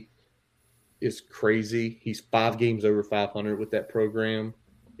Kentucky is crazy. He's 5 games over 500 with that program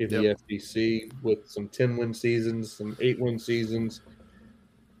in the SEC, with some 10-win seasons, some 8-win seasons.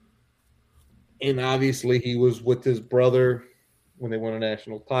 And obviously he was with his brother when they won a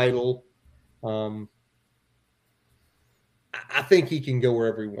national title. I think he can go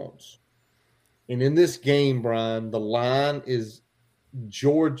wherever he wants. And in this game, Brian, the line is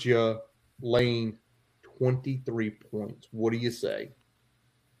Georgia laying 23 points. What do you say?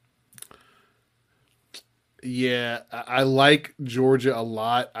 Yeah, I like Georgia a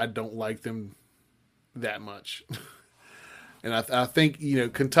lot. I don't like them that much. And I think,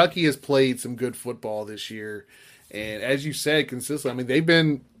 Kentucky has played some good football this year. And as you said, consistently, I mean, they've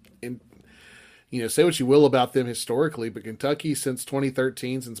been in, say what you will about them historically, but Kentucky since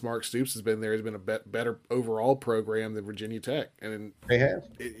 2013, since Mark Stoops has been there, has been a better overall program than Virginia Tech. And they have.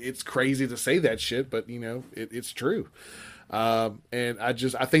 It's crazy to say that shit, but, it's true. And I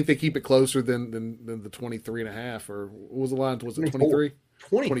think they keep it closer than the 23.5, or what was the line? Was it 23?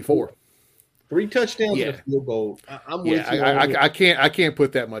 24. 3 touchdowns and a field goal. I'm with you. I can't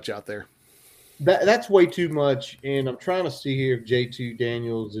put that much out there. That's way too much. And I'm trying to see here if J2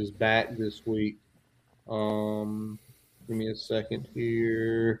 Daniels is back this week. Give me a second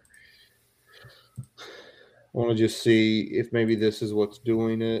here. I want to just see if maybe this is what's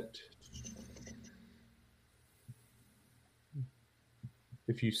doing it.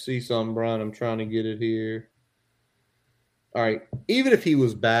 If you see something, Brian, I'm trying to get it here. All right. Even if he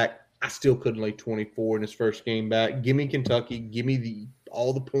was back, I still couldn't lay 24 in his first game back. Give me Kentucky. Give me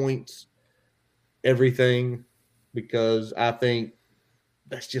all the points, everything, because I think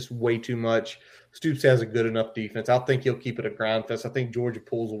that's just way too much. Stoops has a good enough defense. I think he'll keep it a grind fest. I think Georgia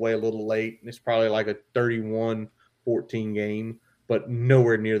pulls away a little late, and it's probably like a 31-14 game, but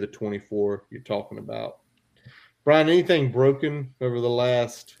nowhere near the 24 you're talking about. Brian, anything broken over the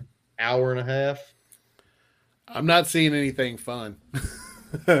last hour and a half? I'm not seeing anything fun.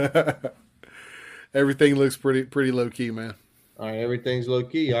 Everything looks pretty low key, man. All right, everything's low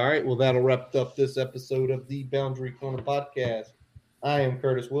key. All right, well, that'll wrap up this episode of the Boundary Corner Podcast. I am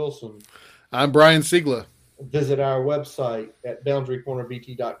Curtis Wilson. I'm Brian Siegler. Visit our website at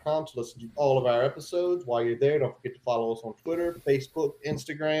boundarycornerbt.com to listen to all of our episodes. While you're there, don't forget to follow us on Twitter, Facebook,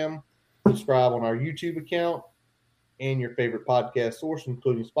 Instagram, subscribe on our YouTube account, and your favorite podcast source,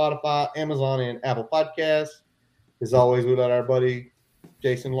 including Spotify, Amazon, and Apple Podcasts. As always, we let our buddy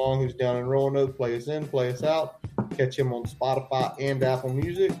Jason Long, who's down in Roanoke, play us in, play us out. Catch him on Spotify and Apple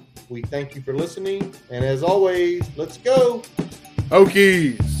Music. We thank you for listening. And as always, let's go.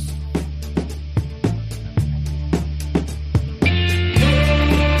 Hokies.